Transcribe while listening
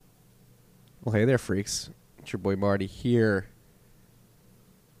Well, hey there, freaks. It's your boy Marty here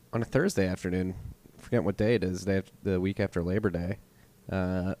on a Thursday afternoon. Forget what day it is. The week after Labor Day.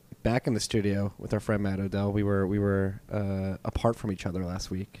 Back in the studio with our friend Matt Odell. We were apart from each other last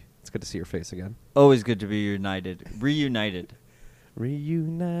week. It's good to see your face again. Always good to be reunited.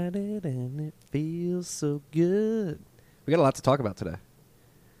 Reunited and it feels so good. We got a lot to talk about today.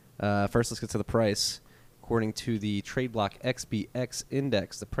 First, let's get to the price. According to the TradeBlock XBX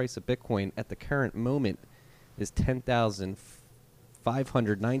index, the price of Bitcoin at the current moment is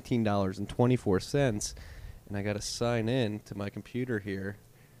 $10,519.24. And I got to sign in to my computer here.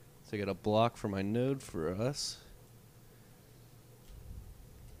 So I got a block for my node for us.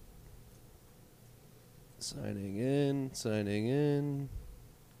 Signing in.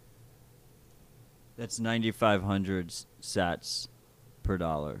 That's 9,500 sats per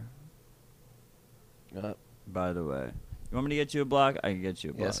dollar. By the way, you want me to get you a block? I can get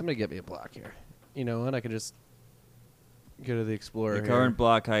you a block. Yeah, somebody get me a block here. You know what? I could just go to the Explorer. The current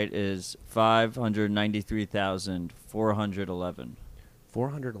block height is 593,411.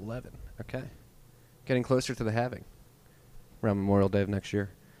 411. Okay. Getting closer to the halving. Around Memorial Day of next year.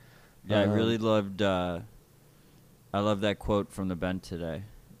 Yeah, I really loved. I love that quote from the Bent today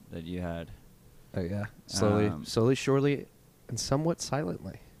that you had. Oh yeah. Slowly, surely, and somewhat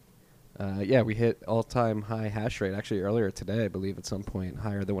silently. Yeah, we hit all-time high hash rate actually earlier today, I believe, at some point,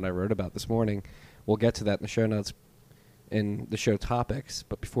 higher than what I wrote about this morning. We'll get to that in the show notes, in the show topics.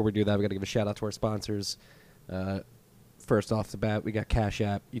 But before we do that, we got to give a shout-out to our sponsors. First off the bat, we got Cash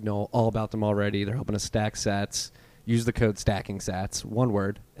App. You know all about them already. They're helping us stack sats. Use the code STACKINGSATS, one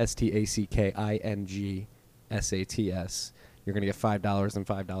word, STACKINGSATS. You're going to get $5, and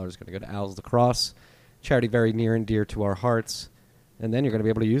 $5 is going to go to Owls Lacrosse, charity very near and dear to our hearts. And then you're going to be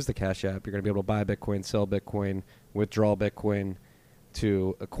able to use the Cash App. You're going to be able to buy Bitcoin, sell Bitcoin, withdraw Bitcoin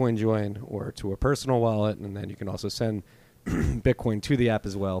to a CoinJoin or to a personal wallet. And then you can also send Bitcoin to the app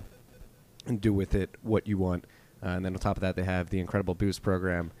as well and do with it what you want. And then on top of that, they have the Incredible Boost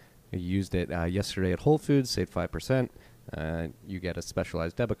program. I used it yesterday at Whole Foods, saved 5%. You get a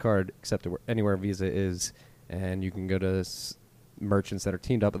specialized debit card, accepted anywhere Visa is, and you can go to merchants that are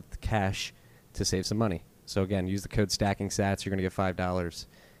teamed up with Cash to save some money. So again, use the code STACKINGSATS. You're going to get $5, and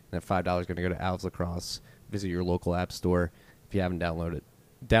that $5 is going to go to Owls Lacrosse. Visit your local app store. If you haven't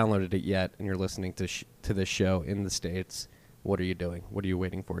downloaded it yet, and you're listening to this show in the States, what are you doing? What are you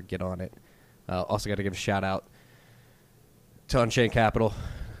waiting for? Get on it. Also got to give a shout out to Unchained Capital,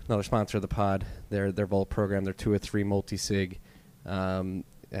 another sponsor of the pod. Their Vault program, their 2 or 3 multi-sig,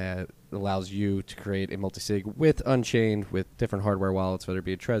 allows you to create a multi-sig with Unchained with different hardware wallets, whether it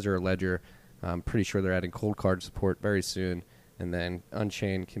be a Trezor or Ledger. I'm pretty sure they're adding cold card support very soon. And then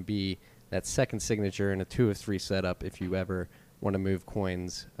Unchained can be that second signature in a 2 of 3 setup if you ever want to move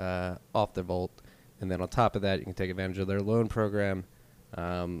coins off the Vault. And then on top of that, you can take advantage of their loan program,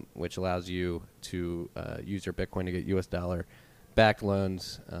 which allows you to use your Bitcoin to get US dollar backed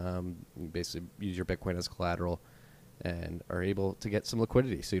loans. You basically use your Bitcoin as collateral and are able to get some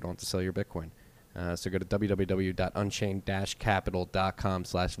liquidity so you don't have to sell your Bitcoin. So go to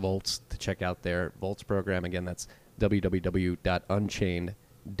www.unchained-capital.com/volts to check out their Volts program. Again, that's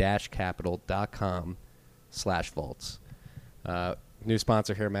www.unchained-capital.com/volts. New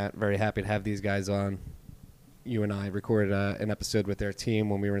sponsor here, Matt. Very happy to have these guys on. You and I recorded an episode with their team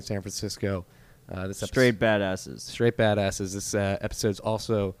when we were in San Francisco. Straight badasses. Straight badasses. This episode's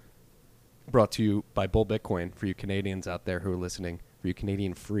also brought to you by Bull Bitcoin for you Canadians out there who are listening, for you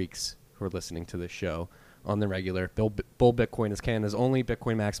Canadian freaks who are listening to this show on the regular. Bull Bitcoin is Canada's only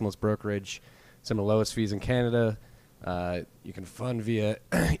Bitcoin maximalist brokerage. Some of the lowest fees in Canada. You can fund via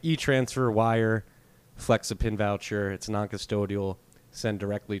e-transfer, wire, flex a PIN voucher. It's non-custodial. Send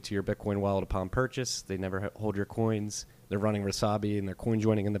directly to your Bitcoin wallet upon purchase. They never hold your coins. They're running Wasabi and they're coin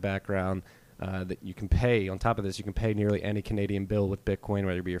joining in the background. That you can pay. On top of this, you can pay nearly any Canadian bill with Bitcoin,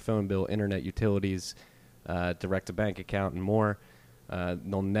 whether it be your phone bill, internet utilities, direct-to-bank account, and more.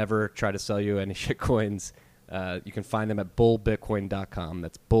 They'll never try to sell you any shit coins. You can find them at bullbitcoin.com.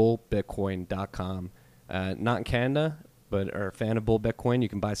 That's bullbitcoin.com. Not in Canada, but are a fan of Bull Bitcoin, you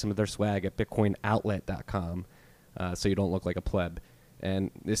can buy some of their swag at bitcoinoutlet.com so you don't look like a pleb. And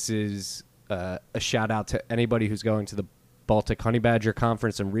this is a shout-out to anybody who's going to the Baltic Honey Badger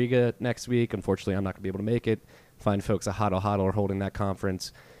Conference in Riga next week. Unfortunately, I'm not going to be able to make it. Find folks at Hodl Hodl are holding that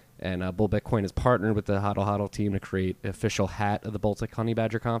conference. And Bull Bitcoin has partnered with the Hodl Hodl team to create an official hat of the Baltic Honey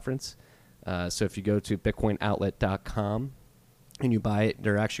Badger Conference. So if you go to bitcoinoutlet.com and you buy it,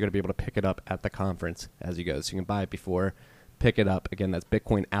 they're actually going to be able to pick it up at the conference as you go. So you can buy it before, pick it up. Again, that's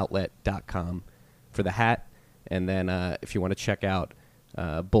bitcoinoutlet.com for the hat. And then if you want to check out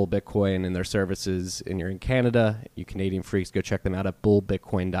Bull Bitcoin and their services, and you're in Canada, you Canadian freaks, go check them out at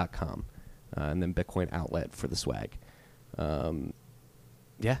bullbitcoin.com, and then Bitcoin outlet for the swag.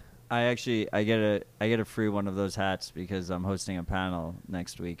 Yeah. I get a free one of those hats because I'm hosting a panel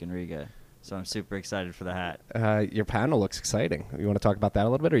next week in Riga. So I'm super excited for the hat. Your panel looks exciting. You want to talk about that a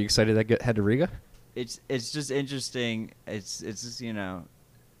little bit? Are you excited to head to Riga? It's just interesting. It's just,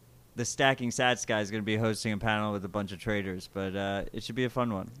 the Stacking Sats guy is going to be hosting a panel with a bunch of traders, but it should be a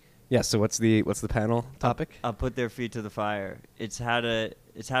fun one. Yeah. So what's the panel topic? I'll put their feet to the fire. It's how to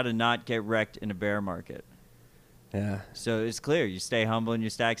not get wrecked in a bear market. Yeah. So it's clear. You stay humble and you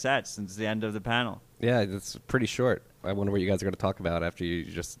stack sats since the end of the panel. Yeah, it's pretty short. I wonder what you guys are going to talk about after you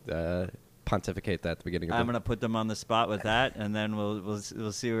just pontificate that at the beginning of I'm going to put them on the spot with that, and then we'll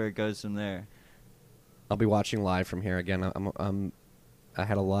see where it goes from there. I'll be watching live from here again. I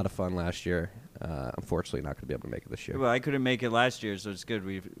had a lot of fun last year. Unfortunately, not going to be able to make it this year. Well, I couldn't make it last year, so it's good.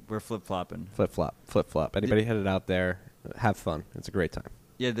 We're flip-flopping. Flip-flop. Anybody headed out there, have fun. It's a great time.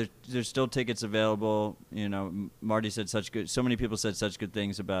 Yeah, there's still tickets available. Marty said so many people said such good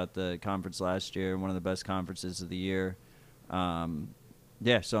things about the conference last year, one of the best conferences of the year.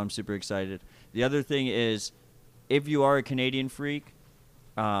 Yeah, so I'm super excited. The other thing is, if you are a Canadian freak,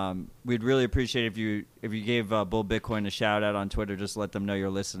 we'd really appreciate if you gave Bull Bitcoin a shout out on Twitter. Just let them know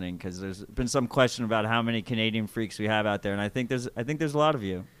you're listening, because there's been some question about how many Canadian freaks we have out there, and I think there's a lot of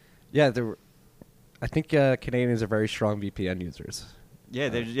you. Yeah, I think Canadians are very strong VPN users. Yeah,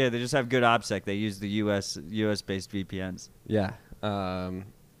 they just have good OPSEC. They use the US based VPNs. Yeah.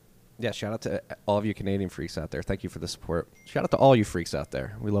 Yeah, shout out to all of you Canadian freaks out there. Thank you for the support. Shout out to all you freaks out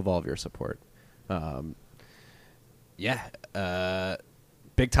there. We love all of your support.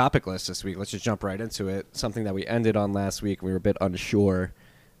 Big topic list this week. Let's just jump right into it. Something that we ended on last week. We were a bit unsure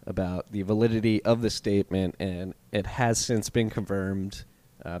about the validity of the statement, and it has since been confirmed.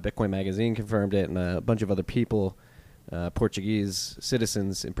 Bitcoin Magazine confirmed it, and a bunch of other people, Portuguese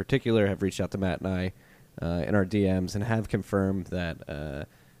citizens in particular, have reached out to Matt and I in our DMs and have confirmed that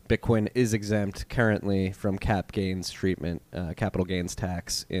Bitcoin is exempt currently from cap gains treatment, capital gains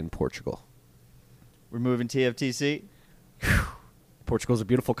tax in Portugal. We're moving TFTC. Portugal's a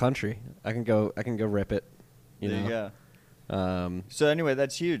beautiful country. I can go rip it. There you go. So anyway,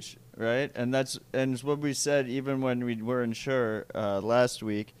 that's huge, right? And it's what we said even when we were unsure last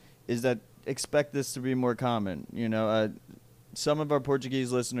week, is that expect this to be more common. Some of our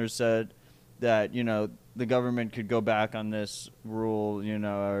Portuguese listeners said that the government could go back on this rule,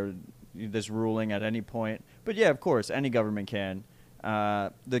 or this ruling at any point. But yeah, of course, any government can.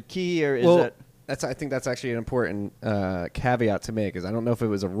 The key here is that. I think that's actually an important caveat to make, is I don't know if it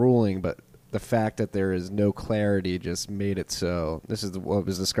was a ruling, but the fact that there is no clarity just made it so. This is what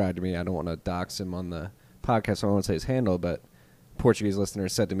was described to me. I don't want to dox him on the podcast, so I don't want to say his handle, but Portuguese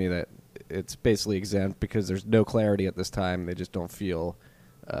listeners said to me that it's basically exempt because there's no clarity at this time. They just don't feel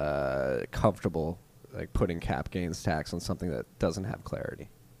comfortable putting cap gains tax on something that doesn't have clarity.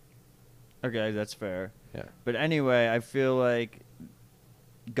 Okay, that's fair. Yeah. But anyway, I feel like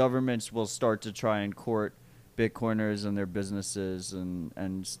governments will start to try and court Bitcoiners and their businesses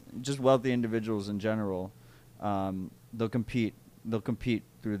and just wealthy individuals in general. They'll compete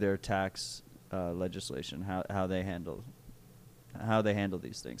through their tax legislation, how they handle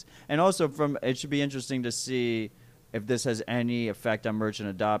these things. And also it should be interesting to see if this has any effect on merchant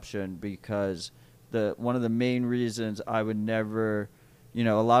adoption, because one of the main reasons I would never, a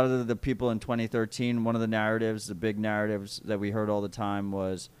lot of the people in 2013, one of the big narratives that we heard all the time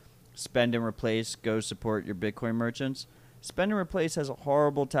was spend and replace, go support your Bitcoin merchants. Spend and replace has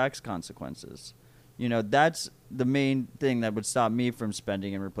horrible tax consequences. That's the main thing that would stop me from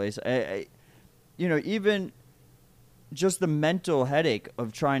spending and replace. Even just the mental headache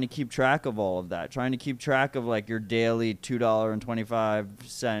of trying to keep track of all of that, trying to keep track of your daily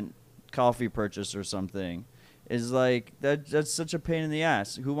 $2.25 coffee purchase or something, is that's such a pain in the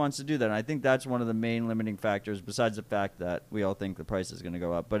ass. Who wants to do that? And I think that's one of the main limiting factors, besides the fact that we all think the price is going to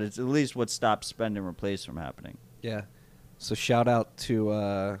go up. But it's at least what stops spend and replace from happening. Yeah. So shout out to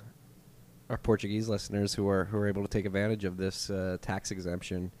our Portuguese listeners who are able to take advantage of this tax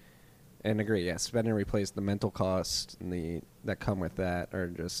exemption. And agree, yeah, spend and replace, the mental costs and that come with that are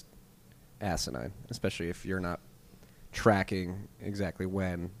just asinine, especially if you're not tracking exactly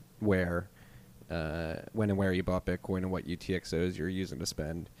when and where you bought Bitcoin and what UTXOs you're using to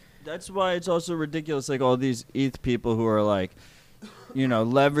spend. That's why it's also ridiculous, all these ETH people who are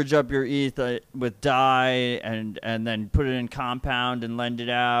leverage up your ETH with DAI and then put it in Compound and lend it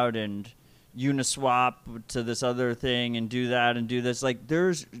out and Uniswap to this other thing and do that and do this.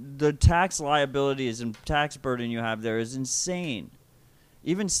 There's the tax liabilities and tax burden you have there is insane.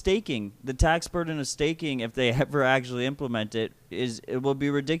 Even staking, the tax burden of staking, if they ever actually implement it, it will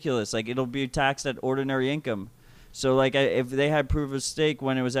be ridiculous. Like, it'll be taxed at ordinary income. So, like, if they had proof of stake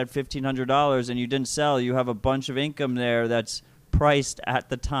when it was at $1,500 and you didn't sell, you have a bunch of income there that's priced at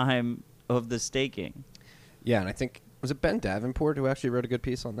the time of the staking. Yeah, and I think, was it Ben Davenport who actually wrote a good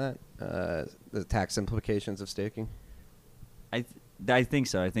piece on that? The tax implications of staking? I think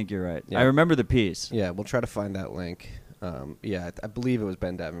so. I think you're right. Yeah. I remember the piece. Yeah, we'll try to find that link. I believe it was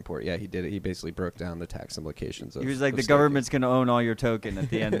Ben Davenport. Yeah, he did it. He basically broke down the tax implications of He was like, of the staking. government's going to own all your token at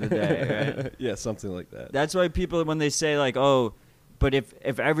the end of the day, right? Yeah, something like that. That's why people, when they say, like, oh, but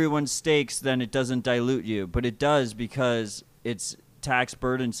if everyone stakes, then it doesn't dilute you. But it does, because it's tax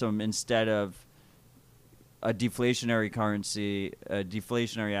burdensome instead of a deflationary currency, a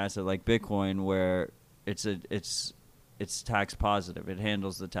deflationary asset like Bitcoin, where it's tax positive. It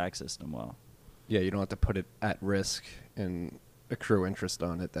handles the tax system well. Yeah, you don't have to put it at risk and accrue interest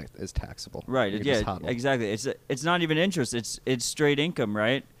on it that is taxable. Right. You can just Yeah. hodl. Exactly. It's not even interest. It's straight income,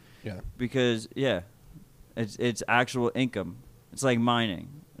 right? Yeah. Because it's actual income. It's like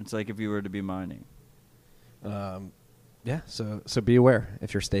mining. It's like if you were to be mining. Yeah. So be aware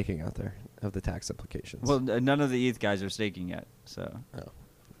if you're staking out there of the tax implications. Well, none of the ETH guys are staking yet, so. Oh,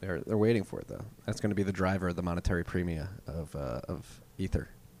 they're waiting for it though. That's going to be the driver of the monetary premia of Ether.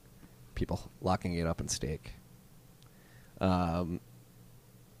 People locking it up in stake.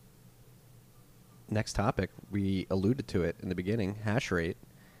 Next topic, we alluded to it in the beginning. Hash rate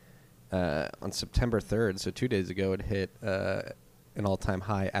on September 3rd, so 2 days ago, it hit an all-time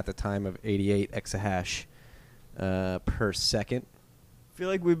high at the time of 88 exahash per second. I feel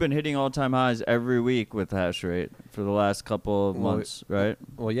like we've been hitting all-time highs every week with hash rate for the last couple of months, right?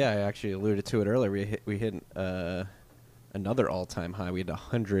 Well, yeah, I actually alluded to it earlier. We hit another all-time high. We had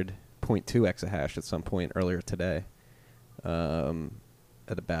 100.2 exahash at some point earlier today, at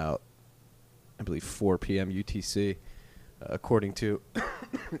about, I believe, 4 p.m. UTC, according to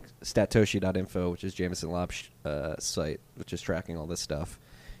Statoshi.info, which is Jameson Lob's site, which is tracking all this stuff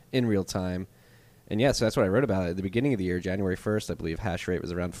in real time. And yeah, so that's what I wrote about at the beginning of the year, January 1st, I believe hash rate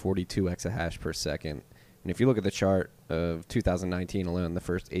was around 42 exahash per second. And if you look at the chart of 2019 alone, the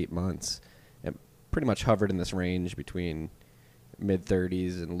first 8 months, it pretty much hovered in this range between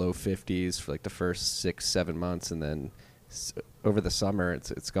mid-30s and low 50s for like the first 6-7 months, and then over the summer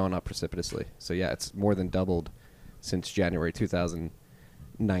it's gone up precipitously. So yeah, it's more than doubled since January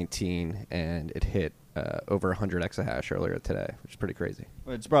 2019, and it hit over 100 exahash earlier today, which is pretty crazy.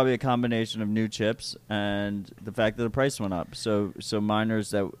 It's probably a combination of new chips and the fact that the price went up. So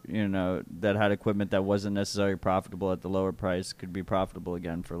miners that that had equipment that wasn't necessarily profitable at the lower price could be profitable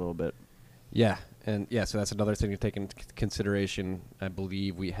again for a little bit. Yeah, and yeah, so that's another thing to take into consideration. I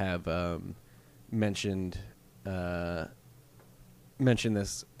believe we have mentioned this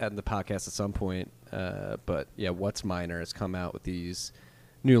at the podcast at some point, but yeah, WhatsMiner has come out with these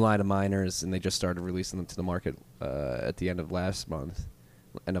new line of miners, and they just started releasing them to the market at the end of last month,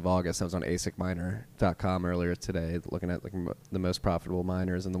 end of August. I was on asicminer.com earlier today looking at like the most profitable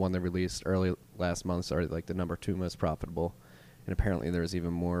miners, and the one they released early last month started like the number 2 most profitable, and apparently there's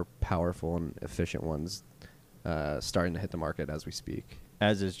even more powerful and efficient ones starting to hit the market as we speak.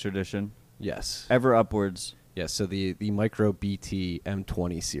 As is tradition. Yes. Ever upwards. Yes, so the Micro BT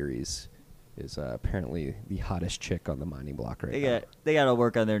M20 series is apparently the hottest chick on the mining block right now. They got to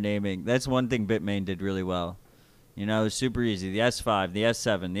work on their naming. That's one thing Bitmain did really well. It was super easy. The S5, the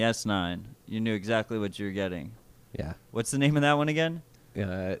S7, the S9. You knew exactly what you were getting. Yeah. What's the name of that one again?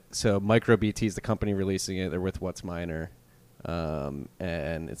 So Micro BT is the company releasing it. They're with WhatsMiner,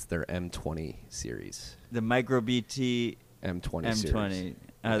 and it's their M20 series. The Micro BT M20 series.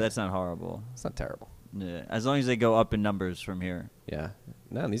 That's not horrible. It's not terrible. Yeah, as long as they go up in numbers from here. Yeah.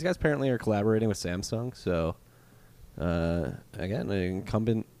 No, and these guys apparently are collaborating with Samsung. So, again, an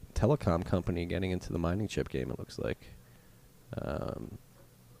incumbent telecom company getting into the mining chip game, it looks like.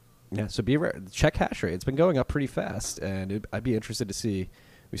 Yeah, so check hash rate. It's been going up pretty fast, and I'd be interested to see.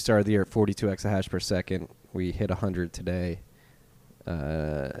 We started the year at 42 exahash per second. We hit 100 today.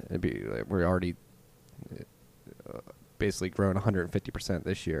 We're already basically grown 150%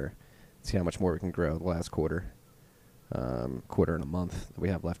 this year. See how much more we can grow the last quarter and a month that we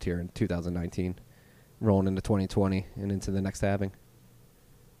have left here in 2019, rolling into 2020 and into the next halving.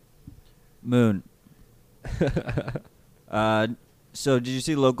 Moon. So did you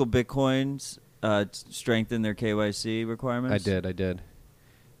see local Bitcoins strengthen their KYC requirements? I did.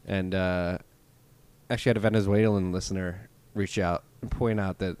 And actually had a Venezuelan listener reach out and point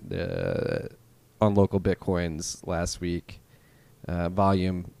out that on local Bitcoins last week,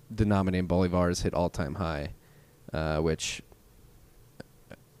 volume denominated in bolivars hit all-time high, which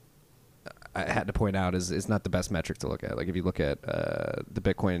I had to point out is not the best metric to look at. Like if you look at the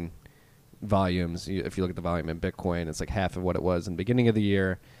Bitcoin volumes, if you look at the volume in Bitcoin, it's like half of what it was in the beginning of the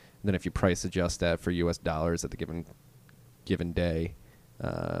year. And then if you price adjust that for U.S. dollars at the given day,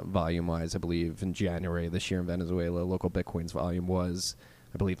 volume-wise, I believe in January this year in Venezuela, local Bitcoin's volume was,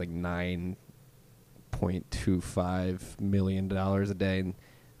 I believe, like $9.25 million a day. And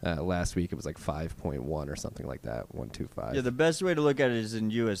last week it was like 5.1 or something like that, 125. Yeah, the best way to look at it is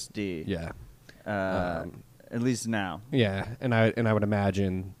in USD. Yeah. At least now. Yeah, and I would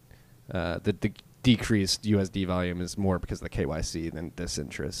imagine that the decreased USD volume is more because of the KYC than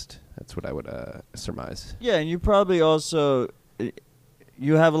disinterest. That's what I would surmise. Yeah, and you probably also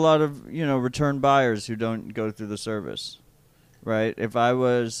you have a lot of return buyers who don't go through the service, right? If I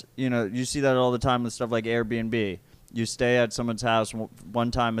was you see that all the time with stuff like Airbnb. You stay at someone's house one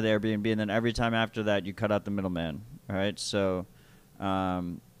time with Airbnb, and then every time after that, you cut out the middleman, right? So I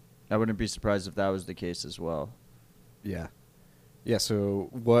wouldn't be surprised if that was the case as well. Yeah. Yeah, so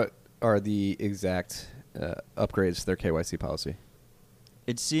what are the exact upgrades to their KYC policy?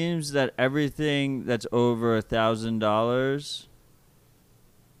 It seems that everything that's over $1,000,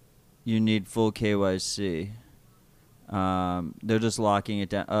 you need full KYC. They're just locking it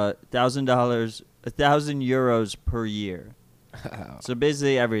down. $1,000, 1,000 euros per year. So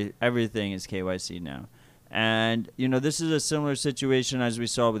basically everything is KYC now. And, this is a similar situation as we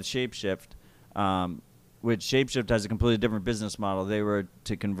saw with Shapeshift, which Shapeshift has a completely different business model. They were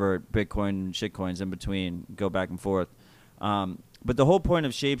to convert Bitcoin and shitcoins in between, go back and forth. But the whole point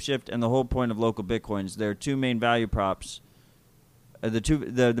of Shapeshift and the whole point of local Bitcoins, there are two main value props.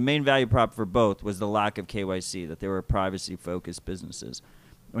 The main value prop for both was the lack of KYC, that they were privacy-focused businesses.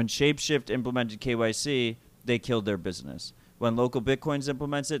 When Shapeshift implemented KYC, they killed their business. When local Bitcoins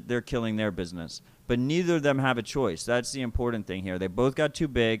implements it, they're killing their business. But neither of them have a choice. That's the important thing here. They both got too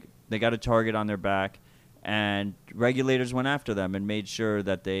big. They got a target on their back, and regulators went after them and made sure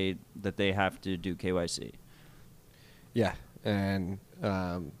that they have to do KYC. Yeah, and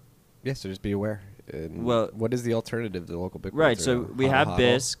so just be aware. And well, what is the alternative to local Bitcoin? Right, so we have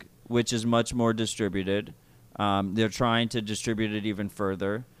BISC, which is much more distributed. They're trying to distribute it even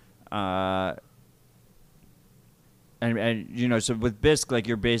further. So with BISC, like,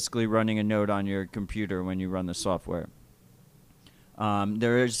 you're basically running a node on your computer when you run the software.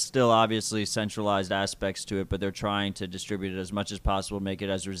 There is still obviously centralized aspects to it, but they're trying to distribute it as much as possible, make it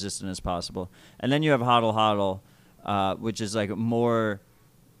as resistant as possible. And then you have HODL, which is like more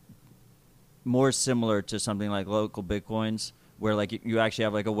similar to something like local Bitcoins, where like you actually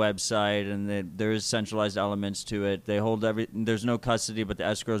have like a website and there is centralized elements to it. They hold there's no custody, but the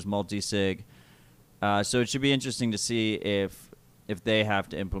escrow is multi-sig. So it should be interesting to see if they have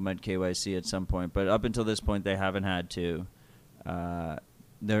to implement KYC at some point. But up until this point, they haven't had to.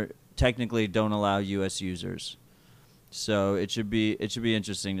 They technically don't allow U.S. users. So it should be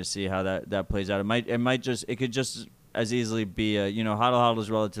interesting to see how that plays out. It could just as easily be HODL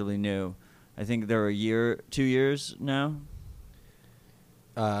is relatively new. I think they're 2 years now.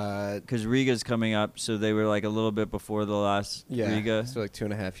 Because Riga's coming up, so they were like a little bit before the last Riga. So like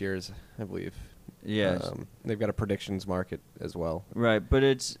 2.5 years, I believe. Yeah. They've got a predictions market as well. Right, but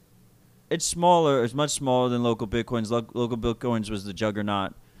it's smaller. It's much smaller than local Bitcoins. Local Bitcoins was the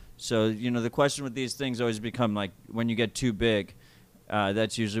juggernaut. So, the question with these things always become like when you get too big,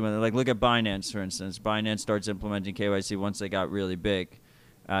 that's usually when, like, look at Binance, for instance. Binance starts implementing KYC once they got really big.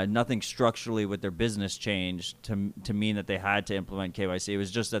 Nothing structurally with their business changed to mean that they had to implement KYC. It was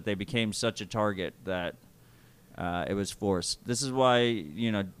just that they became such a target that it was forced. This is why,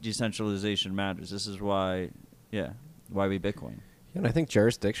 decentralization matters. This is why we Bitcoin. Yeah, and I think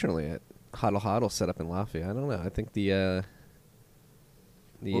jurisdictionally, HODL set up in Latvia. I don't know. I think the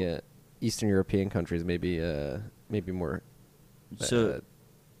Eastern European countries maybe more. So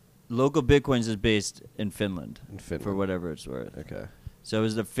local Bitcoins is based in Finland. For whatever it's worth. Okay. So it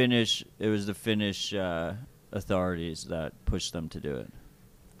was the Finnish authorities that pushed them to do it.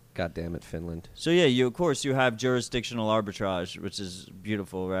 God damn it, Finland. So yeah, of course you have jurisdictional arbitrage, which is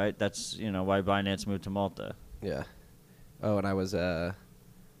beautiful, right? That's why Binance moved to Malta. Yeah. Oh, and it was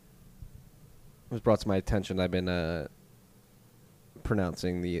brought to my attention. I've been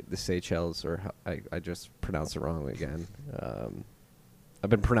pronouncing the Seychelles, or I just pronounced it wrong again. I've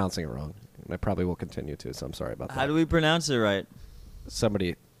been pronouncing it wrong, and I probably will continue to. So I'm sorry about that. How do we pronounce it right?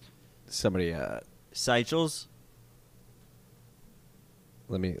 Somebody. Seychelles.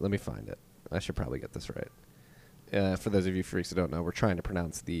 Let me find it. I should probably get this right. For those of you freaks who don't know, we're trying to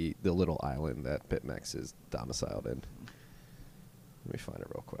pronounce the little island that BitMEX is domiciled in. Let me find it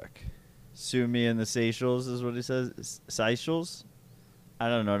real quick. Sue me in the Seychelles is what he says. Seychelles? I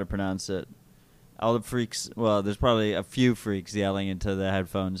don't know how to pronounce it. All the freaks. Well, there's probably a few freaks yelling into the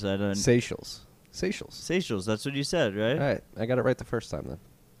headphones. I don't. Seychelles. Seychelles. That's what you said, right? All right, I got it right the first time then.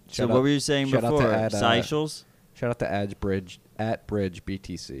 So what were you saying shout out to before? Ad, Seychelles. Shout out to Bridge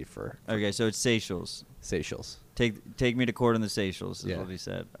BTC for Okay, so it's Seychelles. Seychelles. Take me to court on the Seychelles is Yeah. what he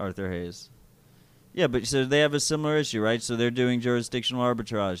said. Arthur Hayes. Yeah, but so they have a similar issue, right? So they're doing jurisdictional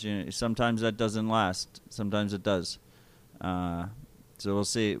arbitrage. You know, sometimes that doesn't last. Sometimes it does. So we'll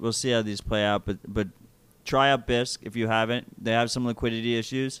see. We'll see how these play out. But try out Bisq if you haven't. They have some liquidity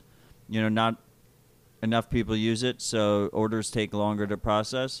issues. You know, not enough people use it, so orders take longer to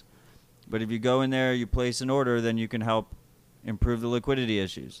process. But if you go in there, you place an order, then you can help improve the liquidity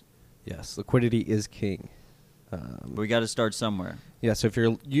issues. Yes, liquidity is king. But we got to start somewhere. Yeah, so if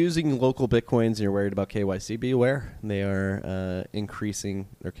you're using local Bitcoins and you're worried about KYC, be aware. They are increasing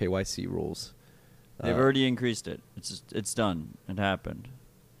their KYC rules. They've already increased it. It's done. It happened.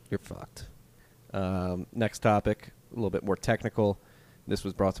 You're fucked. Next topic, a little bit more technical. This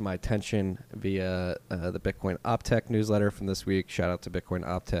was brought to my attention via the Bitcoin Optech newsletter from this week. Shout out to Bitcoin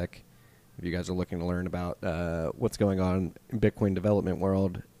Optech. If you guys are looking to learn about what's going on in Bitcoin development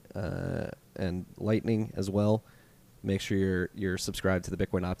world and Lightning as well, make sure you're subscribed to the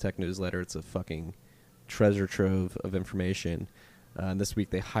Bitcoin Optech newsletter. It's a fucking treasure trove of information. This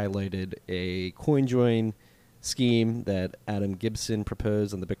week they highlighted a CoinJoin scheme that Adam Gibson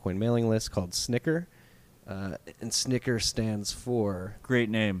proposed on the Bitcoin mailing list called Snicker. And Snicker stands for... Great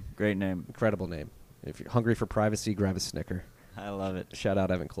name. Great name. Incredible name. If you're hungry for privacy, grab a Snicker. I love it. Shout out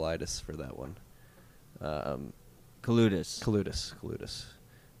Evan Kalidis for that one. Kaludis.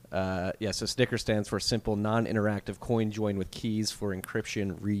 Yeah, so Snicker stands for Simple Non-Interactive CoinJoin with Keys for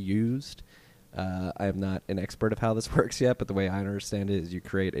Encryption Reused. I am not an expert of how this works yet, but the way I understand it is you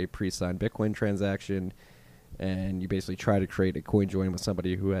create a pre-signed Bitcoin transaction, and you basically try to create a CoinJoin with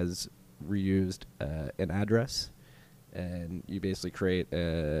somebody who has reused an address, and you basically create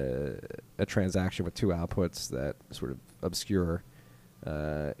a transaction with two outputs that sort of obscure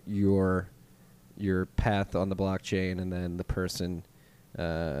your path on the blockchain, and then the person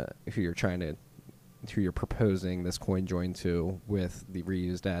who you're proposing this CoinJoin to with the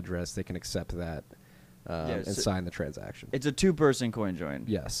reused address, they can accept that and sign the transaction. It's a two-person CoinJoin.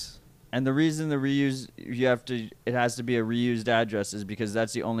 Yes. And the reason it has to be a reused address is because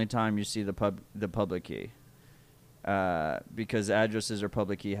that's the only time you see the public key. Because addresses are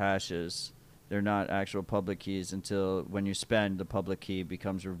public key hashes, they're not actual public keys until when you spend, the public key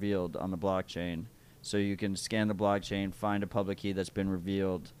becomes revealed on the blockchain. So you can scan the blockchain, find a public key that's been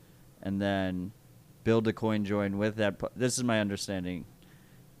revealed, and then build a CoinJoin with that. This is my understanding.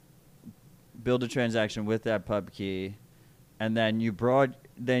 Build a transaction with that pub key, and then you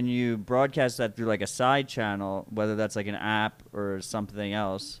broadcast that through like a side channel, whether that's like an app or something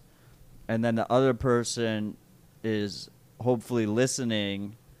else, and then the other person is hopefully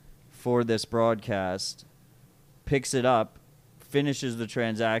listening for this broadcast, picks it up, finishes the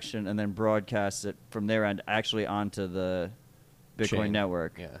transaction, and then broadcasts it from their end actually onto the Bitcoin Chain.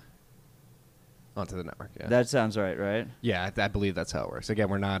 network. Yeah. Onto the network, yeah. That sounds right? Yeah, I believe that's how it works. Again,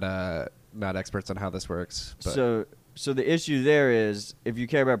 we're not experts on how this works. But So the issue there is, if you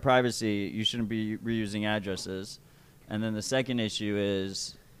care about privacy, you shouldn't be reusing addresses. And then the second issue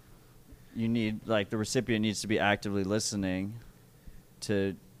is, you need, like, the recipient needs to be actively listening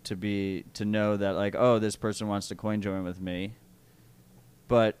to know that, like, oh, this person wants to CoinJoin with me.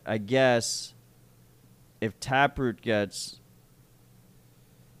 But I guess if Taproot gets...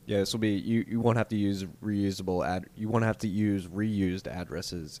 Yeah, this will be you won't have to use you won't have to use reused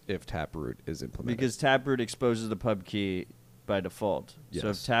addresses if Taproot is implemented. Because Taproot exposes the pub key by default. Yes. So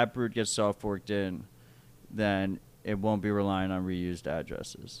if Taproot gets soft forked in, then it won't be relying on reused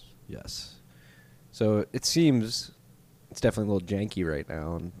addresses. Yes. So it seems it's definitely a little janky right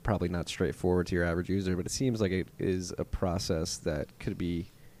now and probably not straightforward to your average user, but it seems like it is a process that could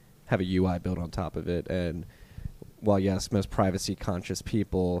have a UI built on top of it. And while, yes, most privacy-conscious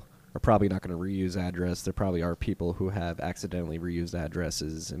people are probably not going to reuse address, there probably are people who have accidentally reused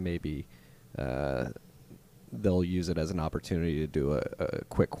addresses, and maybe they'll use it as an opportunity to do a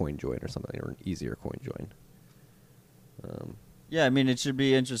quick CoinJoin or something, or an easier CoinJoin. Yeah, I mean, it should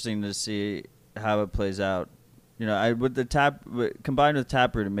be interesting to see how it plays out. You know, combined with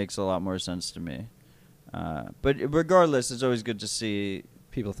Taproot, it makes a lot more sense to me. But regardless, it's always good to see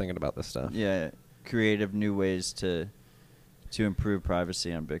People thinking about this stuff. Yeah, creative new ways to improve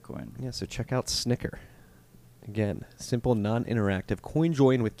privacy on Bitcoin. Yeah, so check out Snicker. Again, simple, non-interactive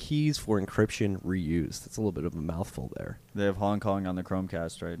CoinJoin with keys for encryption reused. That's a little bit of a mouthful there. They have Hong Kong on the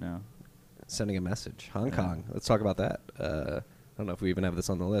Chromecast right now. Sending a message. Hong Yeah. Kong. Let's talk about that. don't know if we even have this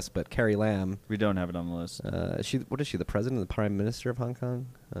on the list, but Carrie Lam. We don't have it on the list. What is she? The president, the prime minister of Hong Kong?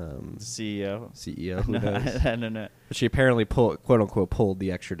 CEO. CEO. Who No, knows? I don't know. But she apparently quote unquote pulled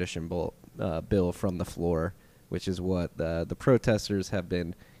the extradition bill from the floor, which is what the protesters have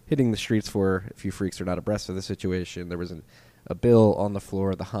been hitting the streets for. If you freaks are not abreast of the situation, there was a bill on the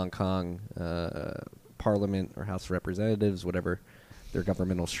floor of the Hong Kong Parliament or House of Representatives, whatever their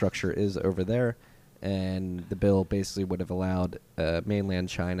governmental structure is over there. And the bill basically would have allowed mainland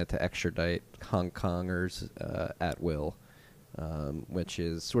China to extradite Hong Kongers at will, which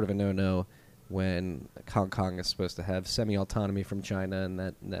is sort of a no-no when Hong Kong is supposed to have semi-autonomy from China, and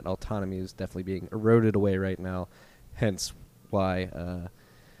that autonomy is definitely being eroded away right now, hence why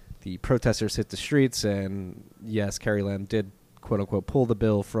the protesters hit the streets. And yes, Carrie Lam did quote-unquote pull the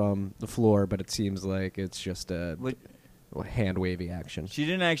bill from the floor, but it seems like it's just a hand-wavy action. She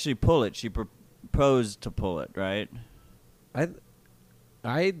didn't actually pull it. She proposed to pull it, right?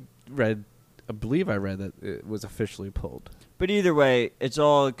 I believe I read that it was officially pulled. But either way, it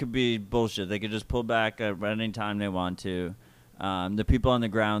could be bullshit. They could just pull back at any time they want to. The people on the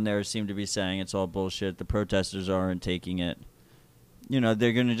ground there seem to be saying it's all bullshit. The protesters aren't taking it.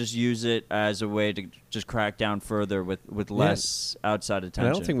 They're going to just use it as a way to just crack down further with less outside attention. And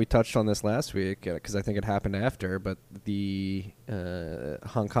I don't think we touched on this last week because I think it happened after, but the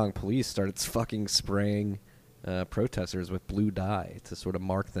Hong Kong police started fucking spraying protesters with blue dye to sort of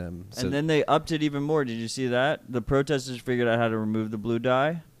mark them. And then they upped it even more. Did you see that? The protesters figured out how to remove the blue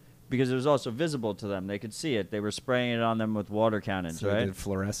dye because it was also visible to them. They could see it. They were spraying it on them with water cannons, so right? They did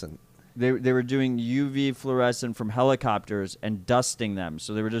fluorescent. They were doing UV fluorescent from helicopters and dusting them.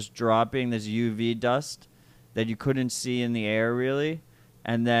 So they were just dropping this UV dust that you couldn't see in the air, really.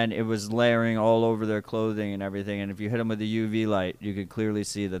 And then it was layering all over their clothing and everything. And if you hit them with a UV light, you could clearly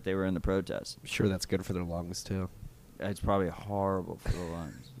see that they were in the protest. I'm sure that's good for their lungs, too. It's probably horrible for the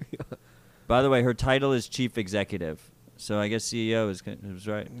lungs. Yeah. By the way, her title is chief executive. So I guess CEO was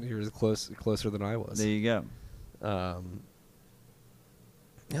right. You were closer than I was. There you go.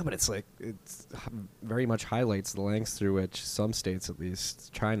 Yeah, but it's very much highlights the lengths through which some states, at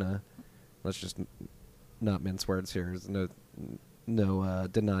least China, let's just not mince words here. There's no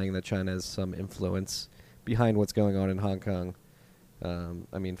denying that China has some influence behind what's going on in Hong Kong.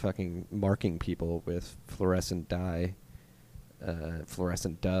 I mean, fucking marking people with fluorescent dye,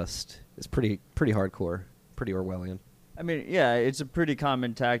 fluorescent dust is pretty hardcore, pretty Orwellian. I mean, yeah, it's a pretty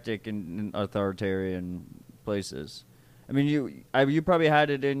common tactic in authoritarian places. I mean, you probably had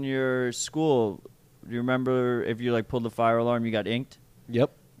it in your school. Do you remember if you pulled the fire alarm, you got inked?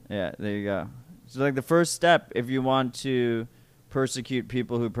 Yep. Yeah, there you go. So the first step, if you want to persecute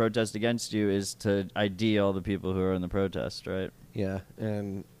people who protest against you, is to ID all the people who are in the protest, right? Yeah,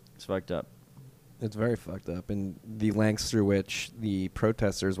 and it's fucked up. It's very fucked up, and the lengths through which the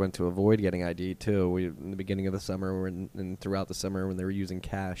protesters went to avoid getting ID too. In the beginning of the summer, and throughout the summer, when they were using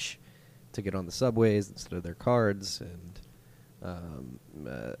cash to get on the subways instead of their cards, and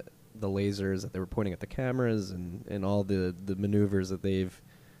the lasers that they were pointing at the cameras, and all the maneuvers that they've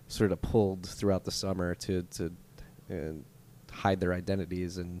sort of pulled throughout the summer to hide their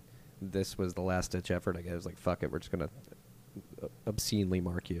identities. And this was the last ditch effort. I guess it was like, fuck it, we're just gonna obscenely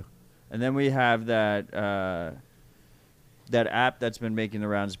mark you. And then we have that app that's been making the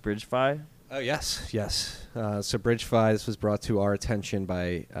rounds, BridgeFi. Oh yes. So BridgeFi, this was brought to our attention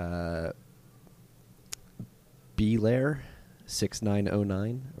by BLair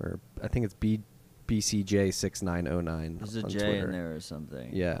 6909, or I think it's BCJ 6909. There's a on J Twitter. in there or something.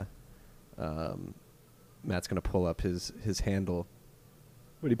 Yeah. Matt's gonna pull up his handle,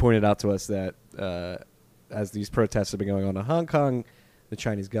 but he pointed out to us that as these protests have been going on in Hong Kong, the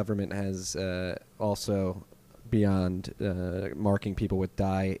Chinese government has also, beyond marking people with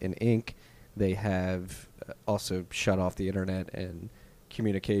dye and ink, they have also shut off the internet and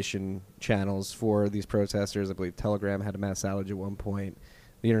communication channels for these protesters. I believe Telegram had a mass outage at one point.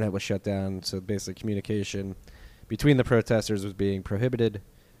 The internet was shut down, so basically communication between the protesters was being inhibited,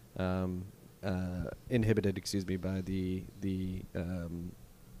 by the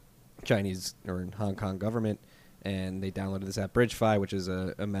Chinese or Hong Kong government, and they downloaded this app BridgeFi, which is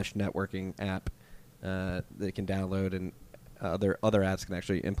a mesh networking app they can download, and other apps can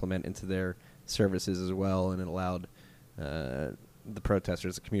actually implement into their services as well, and it allowed the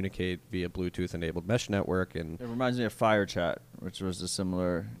protesters to communicate via Bluetooth-enabled mesh network. And it reminds me of FireChat, which was a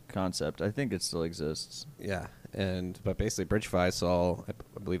similar concept. I think it still exists. Yeah, but basically BridgeFi saw, I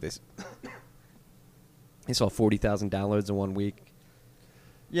believe they saw 40,000 downloads in 1 week.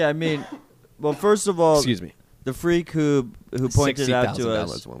 Yeah, I mean, well, first of all, excuse me, the freak who pointed out to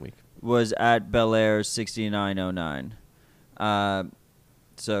us downloads 1 week was at Belair 6909.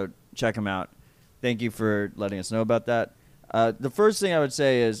 So check him out. Thank you for letting us know about that. The first thing I would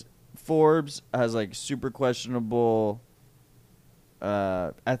say is Forbes has like super questionable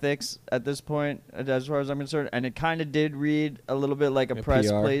ethics at this point, as far as I'm concerned, and it kind of did read a little bit like a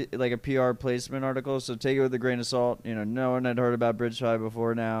like a PR placement article. So take it with a grain of salt. You know, no one had heard about BridgeFi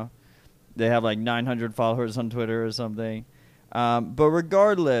before now. They have like 900 followers on Twitter or something. But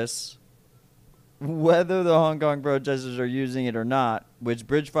regardless, whether the Hong Kong protesters are using it or not, which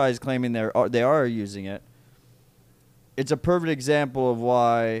BridgeFi is claiming they are using it, it's a perfect example of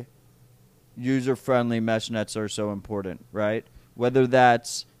why user-friendly mesh nets are so important, right? Whether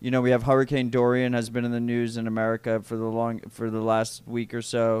that's, we have Hurricane Dorian has been in the news in America for the last week or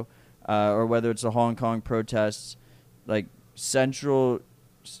so, or whether it's the Hong Kong protests, like centralized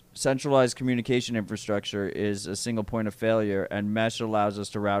communication infrastructure is a single point of failure, and mesh allows us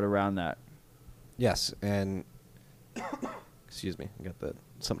to route around that. Yes, and excuse me, I got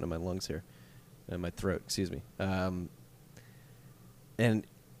something in my lungs here, in my throat. Excuse me. And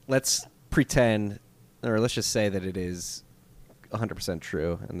let's pretend, or let's just say that it is 100%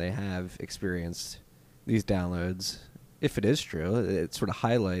 true, and they have experienced these downloads. If it is true, it sort of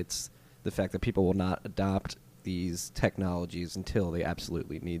highlights the fact that people will not adopt these technologies until they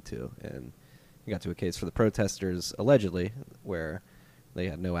absolutely need to. And you got to a case for the protesters, allegedly, where they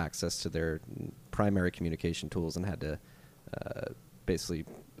had no access to their primary communication tools and had to basically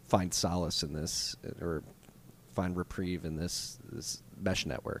find solace in this, or find reprieve in this mesh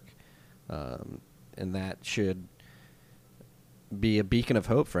network. And that should be a beacon of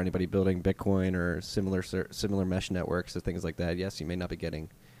hope for anybody building Bitcoin or similar mesh networks or things like that. Yes, you may not be getting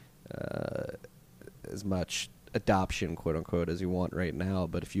as much adoption, quote unquote, as you want right now,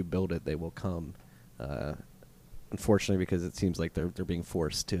 but if you build it, they will come. Unfortunately, because it seems like they're being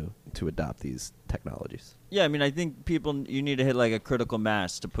forced to adopt these technologies. Yeah, I mean, I think you need to hit like a critical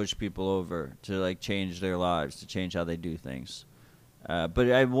mass to push people over, to like change their lives, to change how they do things.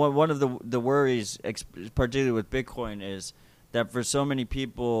 But one of the worries, particularly with Bitcoin, is that for so many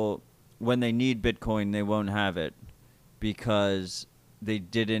people, when they need Bitcoin, they won't have it because they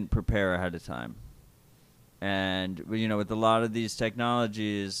didn't prepare ahead of time. And, with a lot of these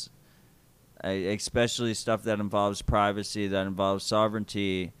technologies, especially stuff that involves privacy, that involves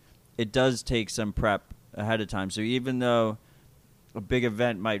sovereignty, it does take some prep ahead of time. So even though a big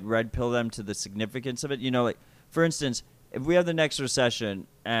event might red pill them to the significance of it, like, for instance, if we have the next recession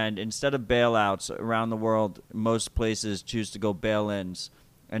and instead of bailouts around the world, most places choose to go bail-ins,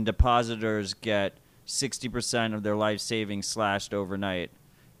 and depositors get 60% of their life savings slashed overnight,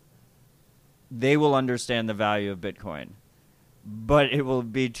 they will understand the value of Bitcoin. But it will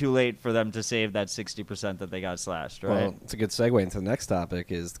be too late for them to save that 60% that they got slashed, right? Well, it's a good segue into the next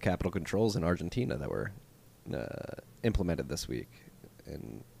topic, is the capital controls in Argentina that were implemented this week.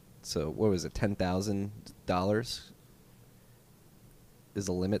 And so what was it, $10,000 is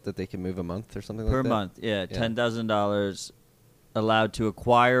the limit that they can move a month or something like that? Per month, yeah. $10,000 allowed to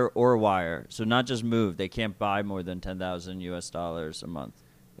acquire or wire. So not just move. They can't buy more than $10,000 a month.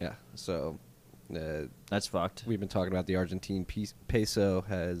 Yeah, so that's fucked. We've been talking about the Argentine peso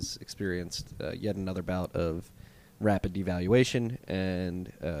has experienced yet another bout of rapid devaluation,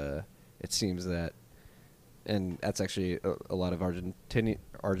 and it seems that, and that's actually a lot of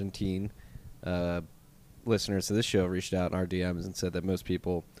Argentine listeners to this show reached out in our DMs and said that most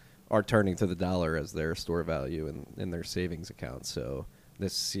people are turning to the dollar as their store value in their savings accounts. So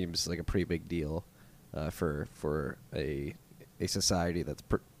this seems like a pretty big deal for a society that's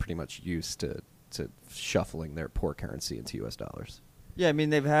pretty much used to shuffling their poor currency into U.S. dollars. Yeah, I mean,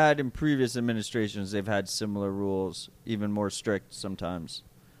 they've had, in previous administrations, they've had similar rules, even more strict sometimes.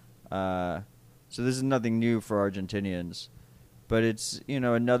 So this is nothing new for Argentinians. But it's,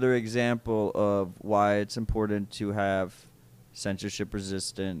 another example of why it's important to have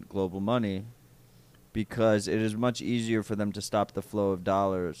censorship-resistant global money, because it is much easier for them to stop the flow of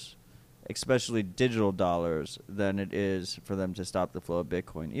dollars, especially digital dollars, than it is for them to stop the flow of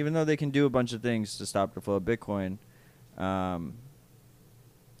Bitcoin. Even though they can do a bunch of things to stop the flow of Bitcoin,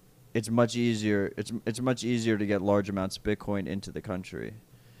 it's much easier. It's much easier to get large amounts of Bitcoin into the country.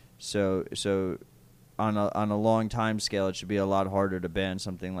 So on a long time scale, it should be a lot harder to ban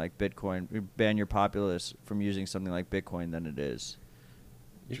something like Bitcoin, ban your populace from using something like Bitcoin than it is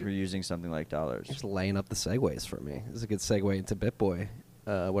for using something like dollars. You're just laying up the segues for me. This is a good segue into BitBoy,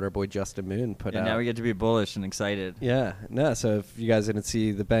 what our boy Justin Moon put out. And now we get to be bullish and excited. Yeah. No, so if you guys didn't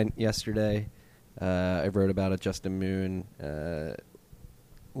see the event yesterday, I wrote about it. Justin Moon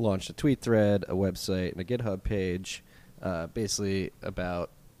launched a tweet thread, a website, and a GitHub page, basically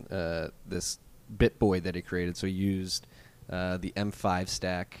about this BitBoy that he created. So he used the M5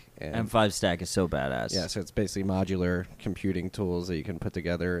 stack. And M5 stack is so badass. yeah, so it's basically modular computing tools that you can put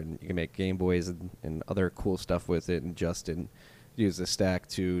together, and you can make Game Boys and other cool stuff with it. And Justin used the stack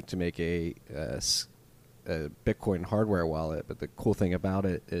to make a Bitcoin hardware wallet. But the cool thing about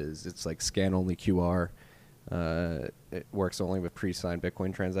it is it's like scan-only QR. It works only with pre-signed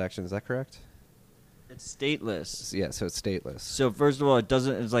Bitcoin transactions. Is that correct? It's stateless. Yeah, so it's stateless. So first of all,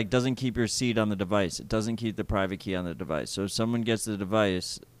 doesn't keep your seed on the device. It doesn't keep the private key on the device. So if someone gets the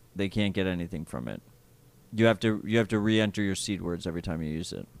device, they can't get anything from it. You have to re-enter your seed words every time you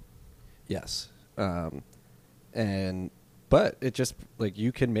use it. Yes. But it just, like,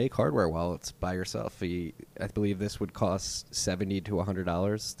 you can make hardware wallets by yourself. I believe this would cost $70 to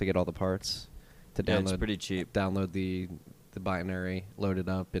 $100 to get all the parts. To download, it's pretty cheap. Download the binary, load it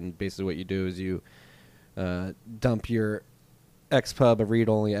up, and basically what you do is you dump your XPub, a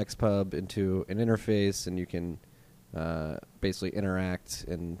read-only XPub, into an interface, and you can basically interact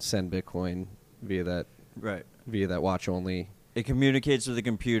and send Bitcoin via that watch-only. It communicates with the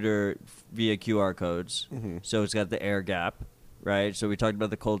computer via QR codes. Mm-hmm. So it's got the air gap, right? So we talked about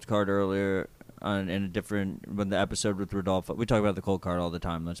the cold card earlier when the episode with Rodolfo. We talk about the cold card all the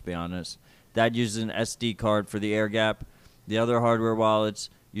time, let's be honest. That uses an SD card for the air gap. The other hardware wallets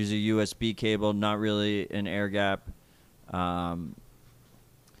use a USB cable, not really an air gap. And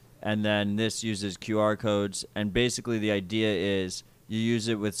then this uses QR codes. And basically the idea is you use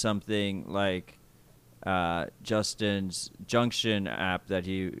it with something like Justin's Junction app that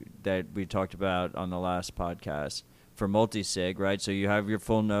we talked about on the last podcast for multisig, right? So you have your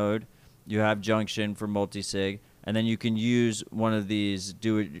full node, you have Junction for multisig, and then you can use one of these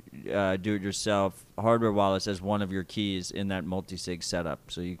do-it-yourself hardware wallets as one of your keys in that multisig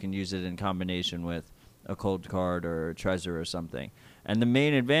setup. So you can use it in combination with a cold card or a Trezor or something. And the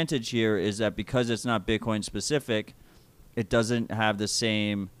main advantage here is that because it's not Bitcoin specific, it doesn't have the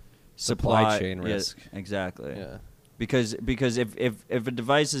same Supply chain risk. Yeah, exactly. Yeah. Because if a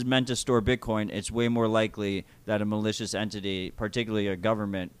device is meant to store Bitcoin, it's way more likely that a malicious entity, particularly a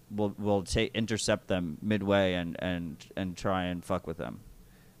government, will intercept them midway and try and fuck with them.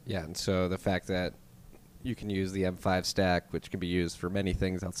 Yeah, and so the fact that you can use the M5 stack, which can be used for many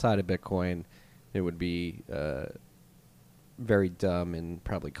things outside of Bitcoin, it would be very dumb and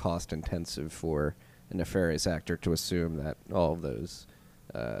probably cost intensive for a nefarious actor to assume that all of those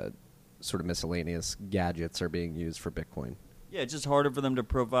sort of miscellaneous gadgets are being used for Bitcoin. Yeah, it's just harder for them to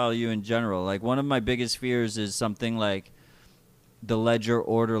profile you in general. Like, one of my biggest fears is something like the Ledger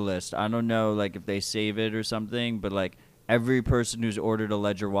order list. I don't know, like, if they save it or something, but, like, every person who's ordered a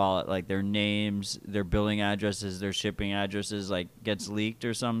Ledger wallet, like, their names, their billing addresses, their shipping addresses, like, gets leaked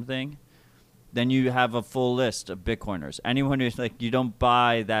or something, then you have a full list of Bitcoiners. Anyone who's, like, you don't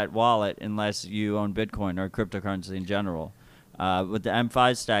buy that wallet unless you own Bitcoin or cryptocurrency in general. With the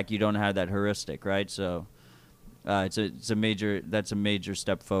M5 stack, you don't have that heuristic, right? So that's a major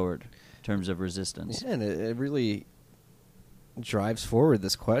step forward in terms of resistance. Yeah, and it really drives forward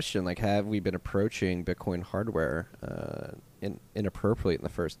this question, like, have we been approaching Bitcoin hardware inappropriately in the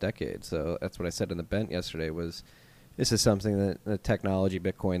first decade? So that's what I said in the Bent yesterday was this is something that the technology,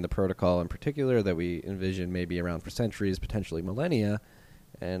 Bitcoin, the protocol in particular, that we envision may be around for centuries, potentially millennia,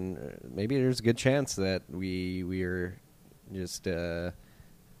 and maybe there's a good chance that we're just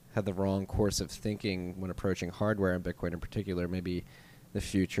had the wrong course of thinking when approaching hardware and Bitcoin in particular. Maybe the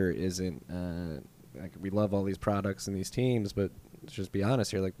future isn't like, we love all these products and these teams, but let's just be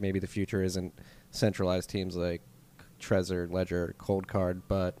honest here, like, maybe the future isn't centralized teams like Trezor, Ledger, Cold Card,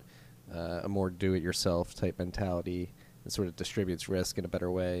 but a more do-it-yourself type mentality that sort of distributes risk in a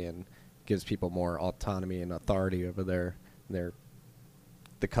better way and gives people more autonomy and authority over